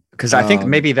 Because I think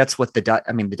maybe that's what the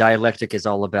dialectic is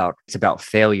all about. It's about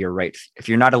failure, right? If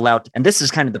you're not allowed, and this is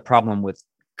kind of the problem with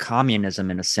communism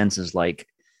in a sense, is like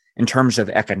in terms of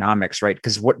economics, right?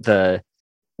 Because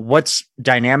what's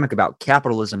dynamic about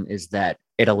capitalism is that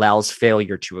it allows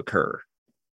failure to occur.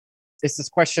 It's this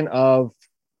question of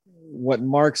what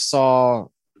Marx saw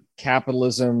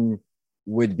capitalism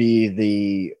would be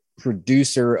the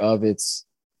producer of its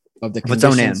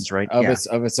own ends, right? Of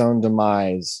its own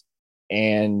demise.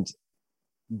 And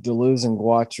Deleuze and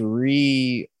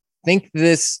Guattari think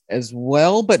this as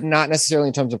well, but not necessarily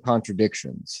in terms of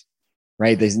contradictions,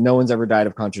 right? No one's ever died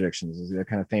of contradictions. They're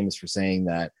kind of famous for saying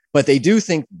that. But they do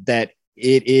think that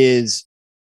it is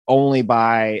only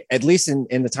by, at least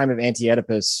in the time of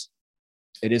Anti-Oedipus,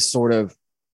 it is sort of,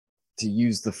 to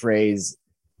use the phrase,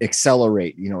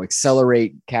 accelerate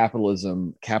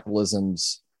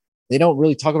capitalism's, they don't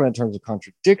really talk about it in terms of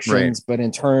contradictions, but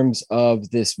in terms of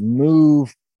this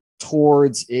move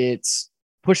towards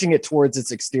pushing it towards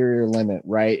its exterior limit,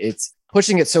 right? It's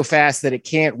pushing it so fast that it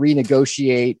can't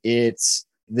renegotiate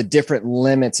the different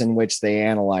limits in which they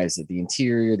analyze it, the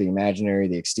interior, the imaginary,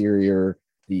 the exterior,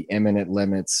 the immanent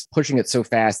limits, pushing it so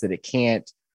fast that it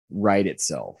can't right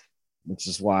itself, which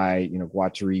is why,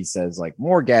 Guattari says like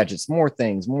more gadgets, more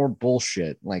things, more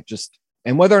bullshit, like just,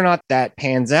 and whether or not that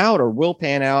pans out or will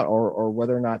pan out, or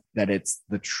whether or not that it's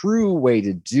the true way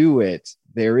to do it,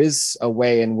 there is a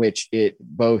way in which it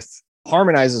both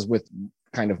harmonizes with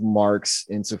kind of Marx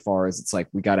insofar as it's like,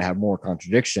 we got to have more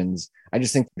contradictions. I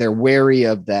just think they're wary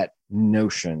of that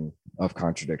notion of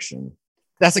contradiction.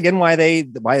 That's again why they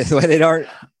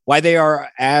are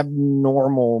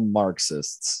abnormal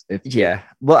Marxists.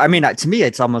 Well, I mean, to me,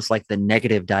 it's almost like the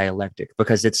negative dialectic,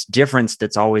 because it's difference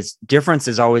is always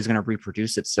going to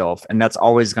reproduce itself, and that's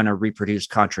always going to reproduce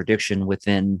contradiction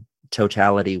within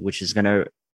totality, which is going to,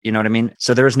 you know what I mean?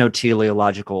 So there is no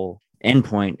teleological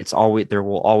endpoint. There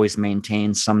will always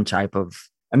maintain some type of,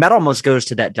 and that almost goes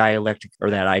to that dialectic, or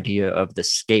that idea of the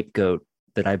scapegoat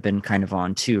that I've been kind of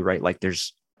on too, right? Like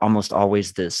there's almost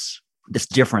always this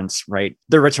difference, right?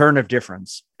 The return of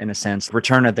difference, in a sense,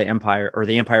 return of the empire, or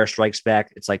the empire strikes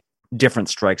back. It's like difference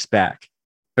strikes back,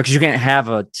 because you can't have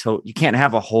a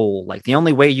whole, like the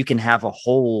only way you can have a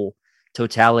whole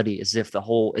totality is if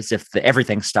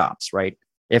everything stops, right?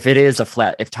 If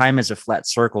time is a flat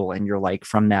circle, and you're like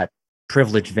from that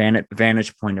privileged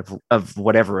vantage point of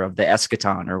whatever, of the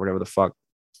eschaton or whatever the fuck.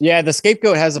 Yeah, the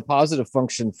scapegoat has a positive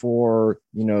function for,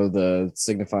 the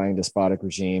signifying despotic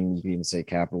regime. You can even say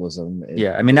capitalism.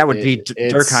 I mean, that would be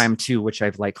Durkheim too, which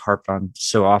I've like harped on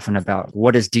so often about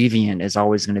what is deviant is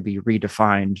always going to be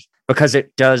redefined, because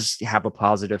it does have a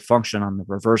positive function on the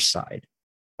reverse side.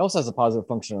 It also has a positive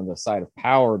function on the side of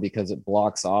power, because it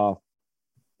blocks off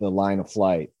the line of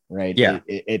flight, right? Yeah.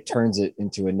 It turns it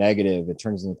into a negative. It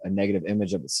turns a negative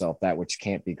image of itself, that which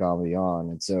can't be gone beyond.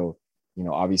 And so,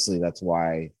 obviously that's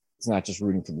why it's not just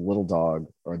rooting for the little dog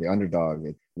or the underdog.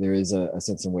 There is a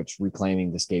sense in which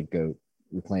reclaiming the scapegoat,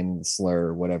 reclaiming the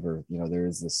slur, whatever, there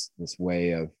is this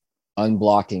way of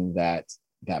unblocking that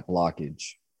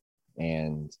blockage.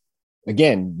 And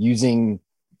again,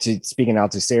 speaking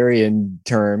Althusserian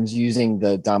terms, using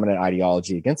the dominant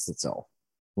ideology against itself,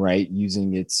 right?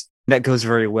 That goes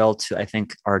very well to, I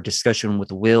think, our discussion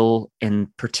with Will, in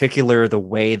particular, the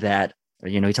way that,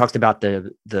 he talked about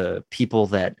the people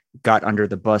that got under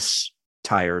the bus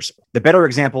tires. The better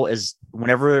example is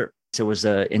whenever it was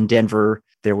in Denver,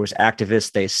 there was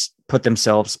activists, they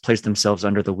placed themselves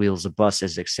under the wheels of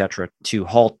buses, etc., to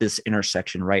halt this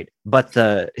intersection, right? But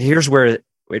here's where it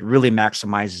really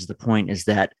maximizes the point, is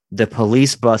that the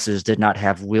police buses did not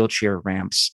have wheelchair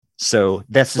ramps. So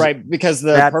that's right, because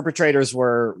the perpetrators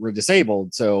were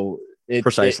disabled. So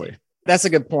precisely, that's a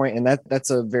good point, and that's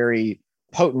a very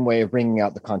potent way of bringing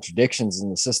out the contradictions in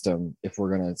the system, if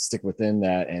we're going to stick within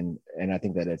that. And I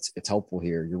think that it's helpful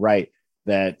here. You're right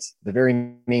that the very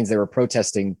means they were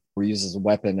protesting were used as a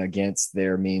weapon against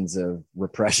their means of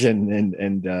repression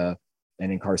and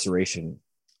incarceration.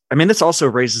 I mean, this also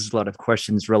raises a lot of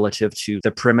questions relative to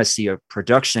the primacy of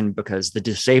production, because the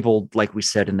disabled, like we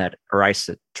said I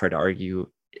try to argue,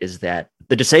 is that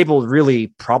the disabled really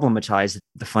problematize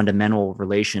the fundamental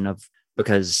relation of,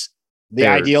 because the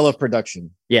ideal of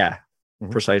production. Yeah,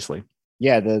 precisely.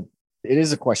 Yeah, it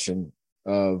is a question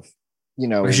of,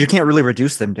 because you can't really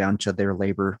reduce them down to their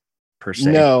labor per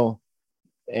se. No.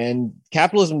 And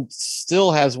capitalism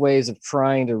still has ways of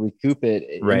trying to recoup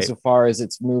it, insofar as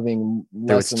it's moving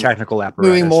technical apparatus,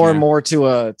 moving more and more to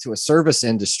a service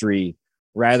industry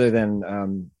rather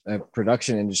than a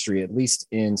production industry, at least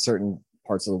in certain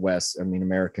parts of the West. I mean,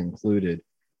 America included.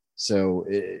 So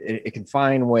it can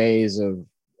find ways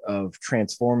of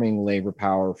transforming labor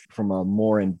power from a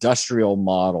more industrial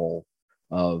model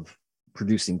of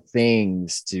producing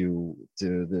things to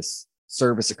this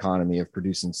service economy of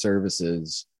producing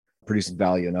services, producing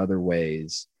value in other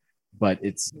ways. But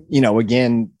it's,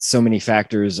 again, so many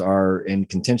factors are in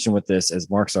contention with this, as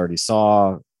Marx already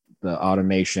saw: the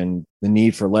automation, the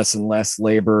need for less and less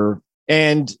labor.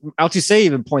 And Althusser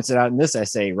even points it out in this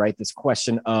essay, right? This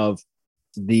question of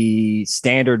the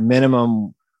standard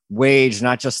minimum wage,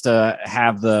 not just to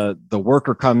have the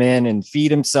worker come in and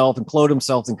feed himself and clothe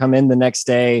himself and come in the next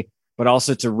day, but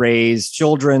also to raise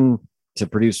children, to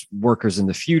produce workers in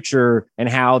the future, and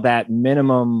how that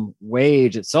minimum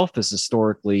wage itself is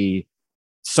historically,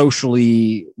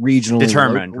 socially, regionally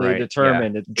determined, right?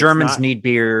 Determined. Yeah. Germans need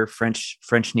beer, French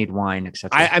need wine,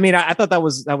 etc. I mean, I thought that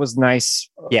was nice.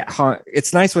 Yeah,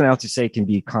 it's nice when Althusser can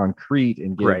be concrete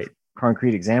and give right.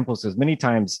 concrete examples, because many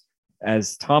times,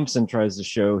 as Thompson tries to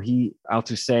show,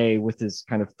 Althusser, with his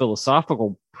kind of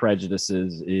philosophical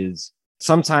prejudices, is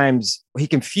sometimes he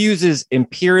confuses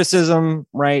empiricism,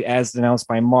 right, as denounced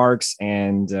by Marx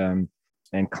and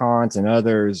Kant and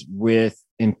others, with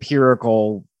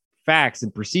empirical facts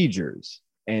and procedures,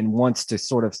 and wants to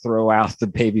sort of throw out the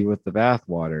baby with the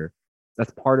bathwater.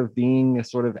 That's part of being a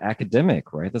sort of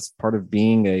academic, right? That's part of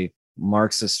being a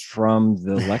Marxist from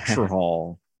the lecture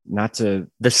hall, not to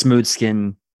the smooth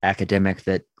skin academic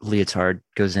that Lyotard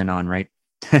goes in on, right?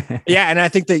 Yeah, and I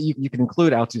think that you can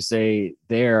include Althusser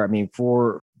there. I mean,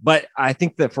 but I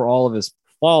think that for all of his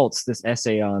faults, this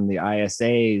essay on the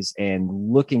ISAs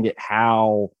and looking at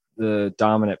how the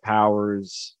dominant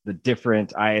powers, the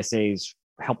different ISAs,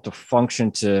 help to function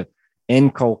to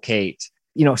inculcate.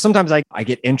 Sometimes I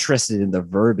get interested in the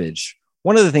verbiage.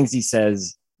 One of the things he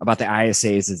says about the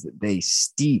ISAs is that they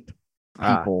steep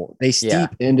people, they steep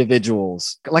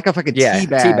individuals, like a tea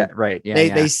bag, right?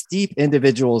 Yeah, they steep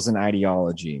individuals in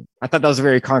ideology. I thought that was a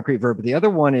very concrete verb. But the other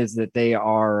one is that they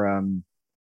are,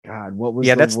 what was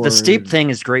the steep thing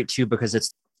is great too, because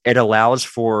it allows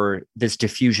for this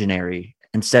diffusionary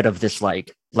instead of this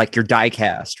like your die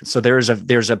cast. So there's a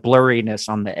blurriness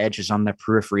on the edges, on the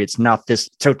periphery. It's not this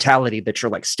totality that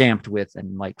you're like stamped with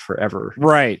and like forever.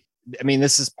 Right. I mean,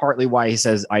 this is partly why he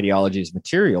says ideology is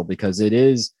material, because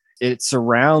it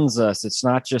surrounds us. It's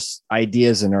not just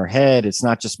ideas in our head. It's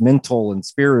not just mental and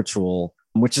spiritual,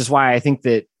 which is why I think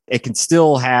that it can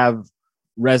still have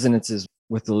resonances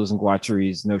with Deleuze and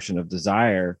Guattari's notion of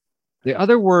desire. The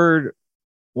other word,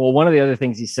 one of the other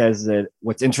things he says, that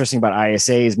what's interesting about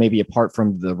ISAs, maybe apart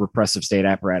from the repressive state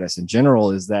apparatus in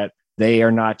general, is that they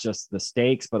are not just the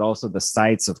stakes, but also the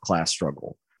sites of class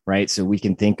struggle, right? So we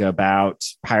can think about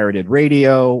pirated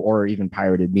radio or even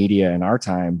pirated media in our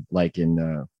time, like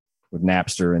with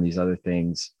Napster and these other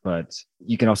things. But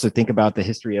you can also think about the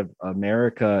history of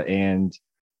America and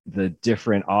the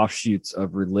different offshoots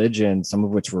of religion, some of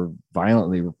which were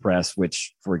violently repressed,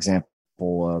 which, for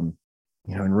example,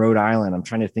 in Rhode Island, I'm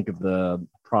trying to think of the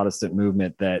Protestant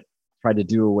movement that tried to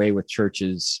do away with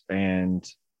churches and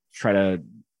try to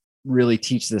really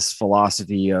teach this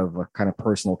philosophy of a kind of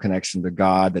personal connection to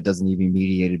God that doesn't even be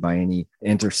mediated by any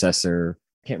intercessor.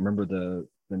 Can't remember the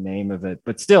name of it,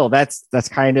 but still, that's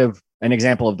kind of an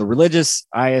example of the religious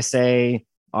ISA.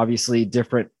 Obviously,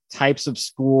 different types of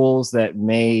schools that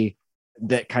may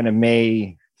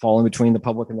fall in between the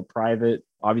public and the private.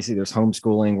 Obviously, there's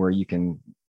homeschooling, where you can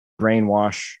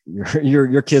brainwash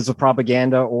your kids with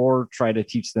propaganda or try to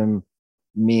teach them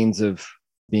means of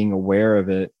being aware of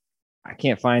it. I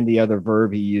can't find the other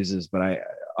verb he uses, but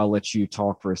I'll let you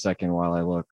talk for a second while I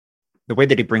look. The way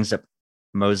that he brings up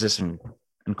Moses and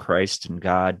Christ and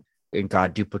God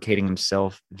duplicating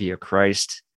himself via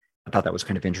Christ, I thought that was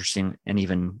kind of interesting. And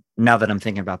even now that I'm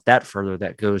thinking about that further,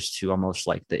 that goes to almost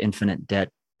like the infinite debt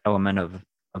element of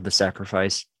the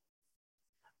sacrifice.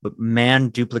 But man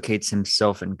duplicates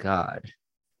himself in God,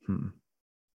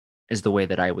 is the way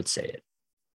that I would say it.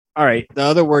 All right. The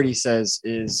other word he says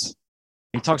is,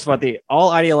 he talks about all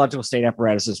ideological state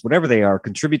apparatuses, whatever they are,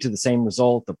 contribute to the same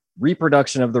result, the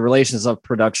reproduction of the relations of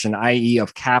production, i.e.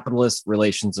 of capitalist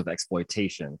relations of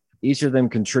exploitation. Each of them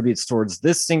contributes towards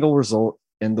this single result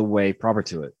in the way proper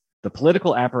to it. The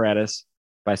political apparatus,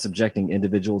 by subjecting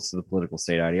individuals to the political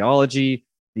state ideology,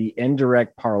 the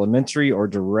indirect parliamentary or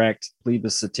direct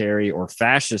plebiscitary or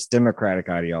fascist democratic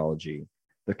ideology.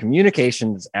 The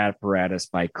communications apparatus,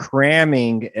 by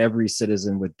cramming every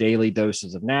citizen with daily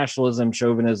doses of nationalism,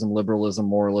 chauvinism, liberalism,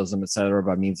 moralism, etc.,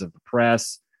 by means of the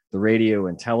press, the radio,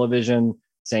 and television.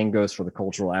 Same goes for the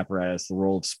cultural apparatus. The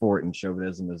role of sport and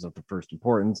chauvinism is of the first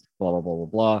importance, blah, blah, blah, blah,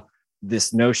 blah.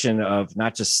 This notion of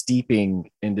not just steeping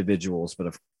individuals,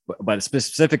 but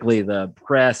specifically the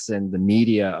press and the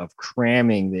media of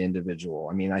cramming the individual.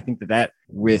 I mean, I think that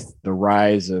with the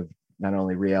rise of not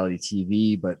only reality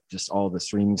TV, but just all the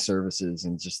streaming services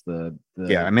and just the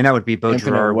I mean, that would be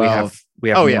Baudrillard. We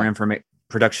have more information,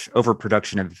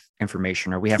 overproduction of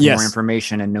information, or we have more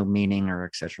information and no meaning, or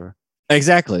etc.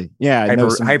 Exactly. Yeah.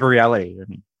 Hyper reality. I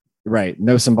mean. Right.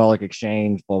 No symbolic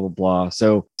exchange, blah, blah, blah.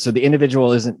 So the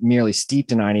individual isn't merely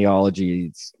steeped in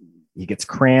ideology. He gets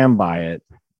crammed by it.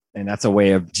 And that's a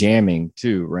way of jamming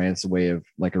too, right? It's a way of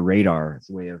like a radar. It's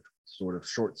a way of sort of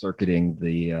short circuiting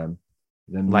the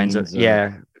lines of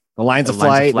the lines of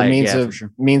flight, the means of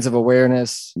sure. means of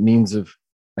awareness, means of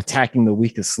attacking the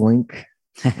weakest link.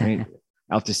 Right?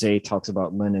 Althusser talks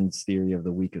about Lenin's theory of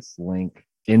the weakest link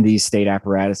in these state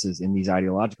apparatuses, in these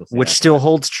ideological state which apparatuses. still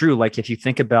holds true. Like if you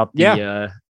think about the,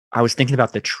 I was thinking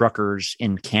about the truckers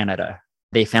in Canada.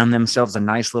 They found themselves a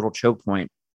nice little choke point.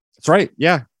 That's right.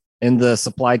 Yeah. In the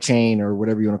supply chain or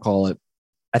whatever you want to call it.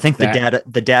 I think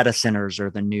the data centers are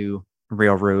the new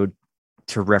railroad,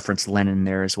 to reference Lenin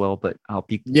there as well. But I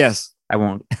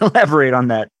won't elaborate on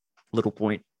that little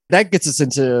point. That gets us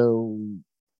into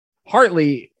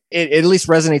partly, it at least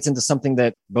resonates into something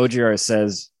that Baudrillard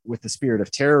says with the spirit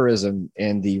of terrorism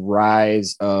and the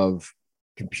rise of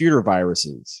computer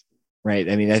viruses, right?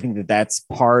 I mean, I think that that's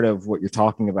part of what you're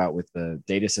talking about with the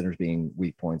data centers being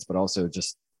weak points, but also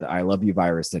just the I love you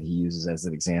virus that he uses as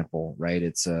an example, right?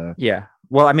 It's yeah.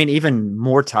 Well, I mean, even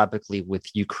more topically with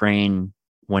Ukraine,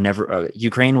 whenever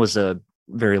Ukraine was a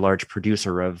very large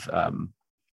producer of,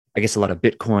 I guess, a lot of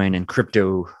Bitcoin and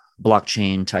crypto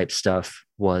blockchain type stuff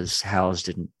was housed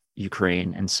in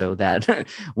Ukraine. And so that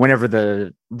whenever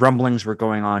the rumblings were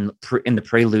going on in the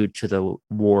prelude to the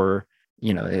war,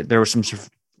 you know, there were some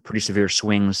pretty severe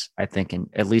swings, I think,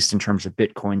 at least in terms of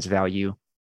Bitcoin's value.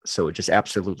 So it just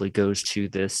absolutely goes to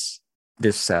this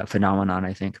phenomenon,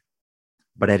 I think.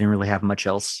 But I didn't really have much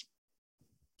else.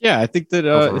 Yeah, I think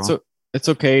that it's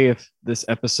okay if this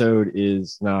episode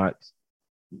is not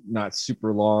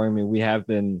super long. I mean, we have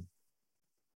been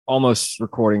almost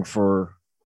recording for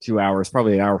 2 hours,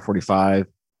 probably an hour 45.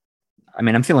 I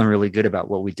mean, I'm feeling really good about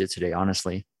what we did today,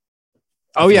 honestly.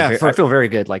 Oh yeah, I feel very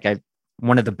good. Like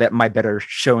one of my better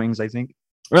showings, I think.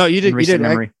 Well, you did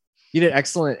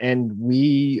excellent, and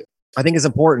I think it's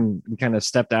important. We kind of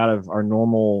stepped out of our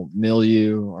normal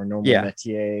milieu, our normal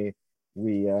métier.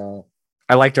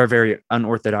 I liked our very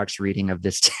unorthodox reading of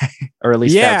this, or at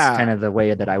least that's kind of the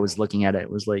way that I was looking at it. It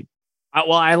was like,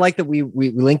 well, I like that we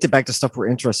linked it back to stuff we're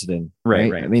interested in.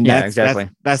 Right. I mean, exactly.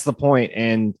 That's the point.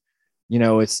 And you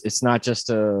know, it's not just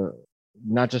to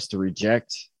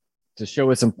reject, to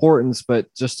show its importance, but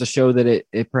just to show that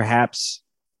it perhaps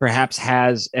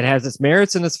has its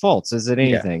merits and its faults. Is it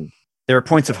anything? Yeah. There are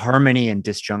points of harmony and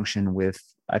disjunction with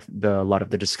a lot of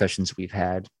the discussions we've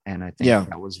had, and I think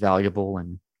that was valuable.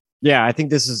 And yeah, I think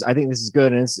this is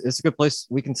good, and it's a good place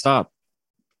we can stop.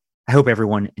 I hope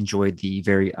everyone enjoyed the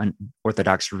very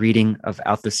unorthodox reading of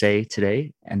Althusser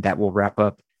today, and that will wrap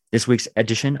up this week's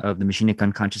edition of the Machinic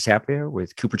Unconscious Happy Hour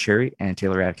with Cooper Cherry and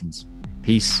Taylor Atkins.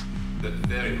 Peace. The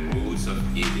very roots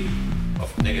of evil,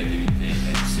 of negativity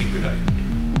and singularity,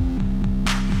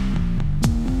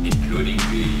 including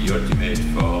the ultimate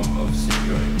form of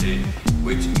singularity,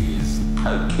 which is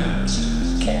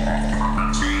unconscious. The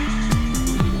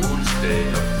whole state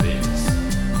of things,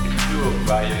 the pure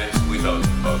violence without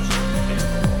object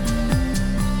anymore.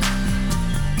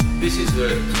 This is the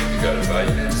typical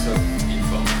violence of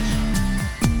information.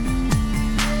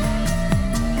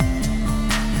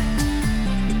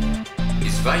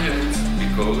 It's violent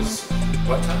because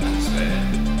what happens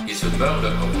there is a murder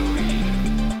of the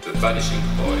real, the vanishing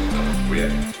point of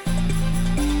reality.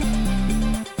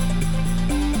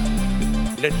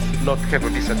 Let's not have a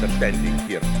misunderstanding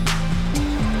here.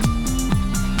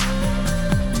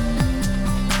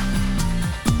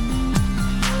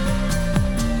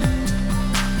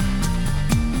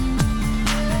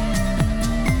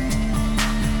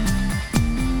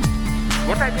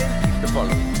 What I meant is the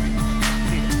following.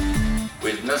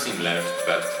 With nothing left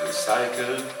but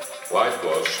recycled,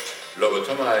 whitewashed,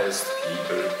 lobotomized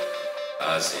people,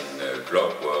 as in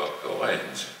Clockwork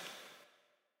Orange.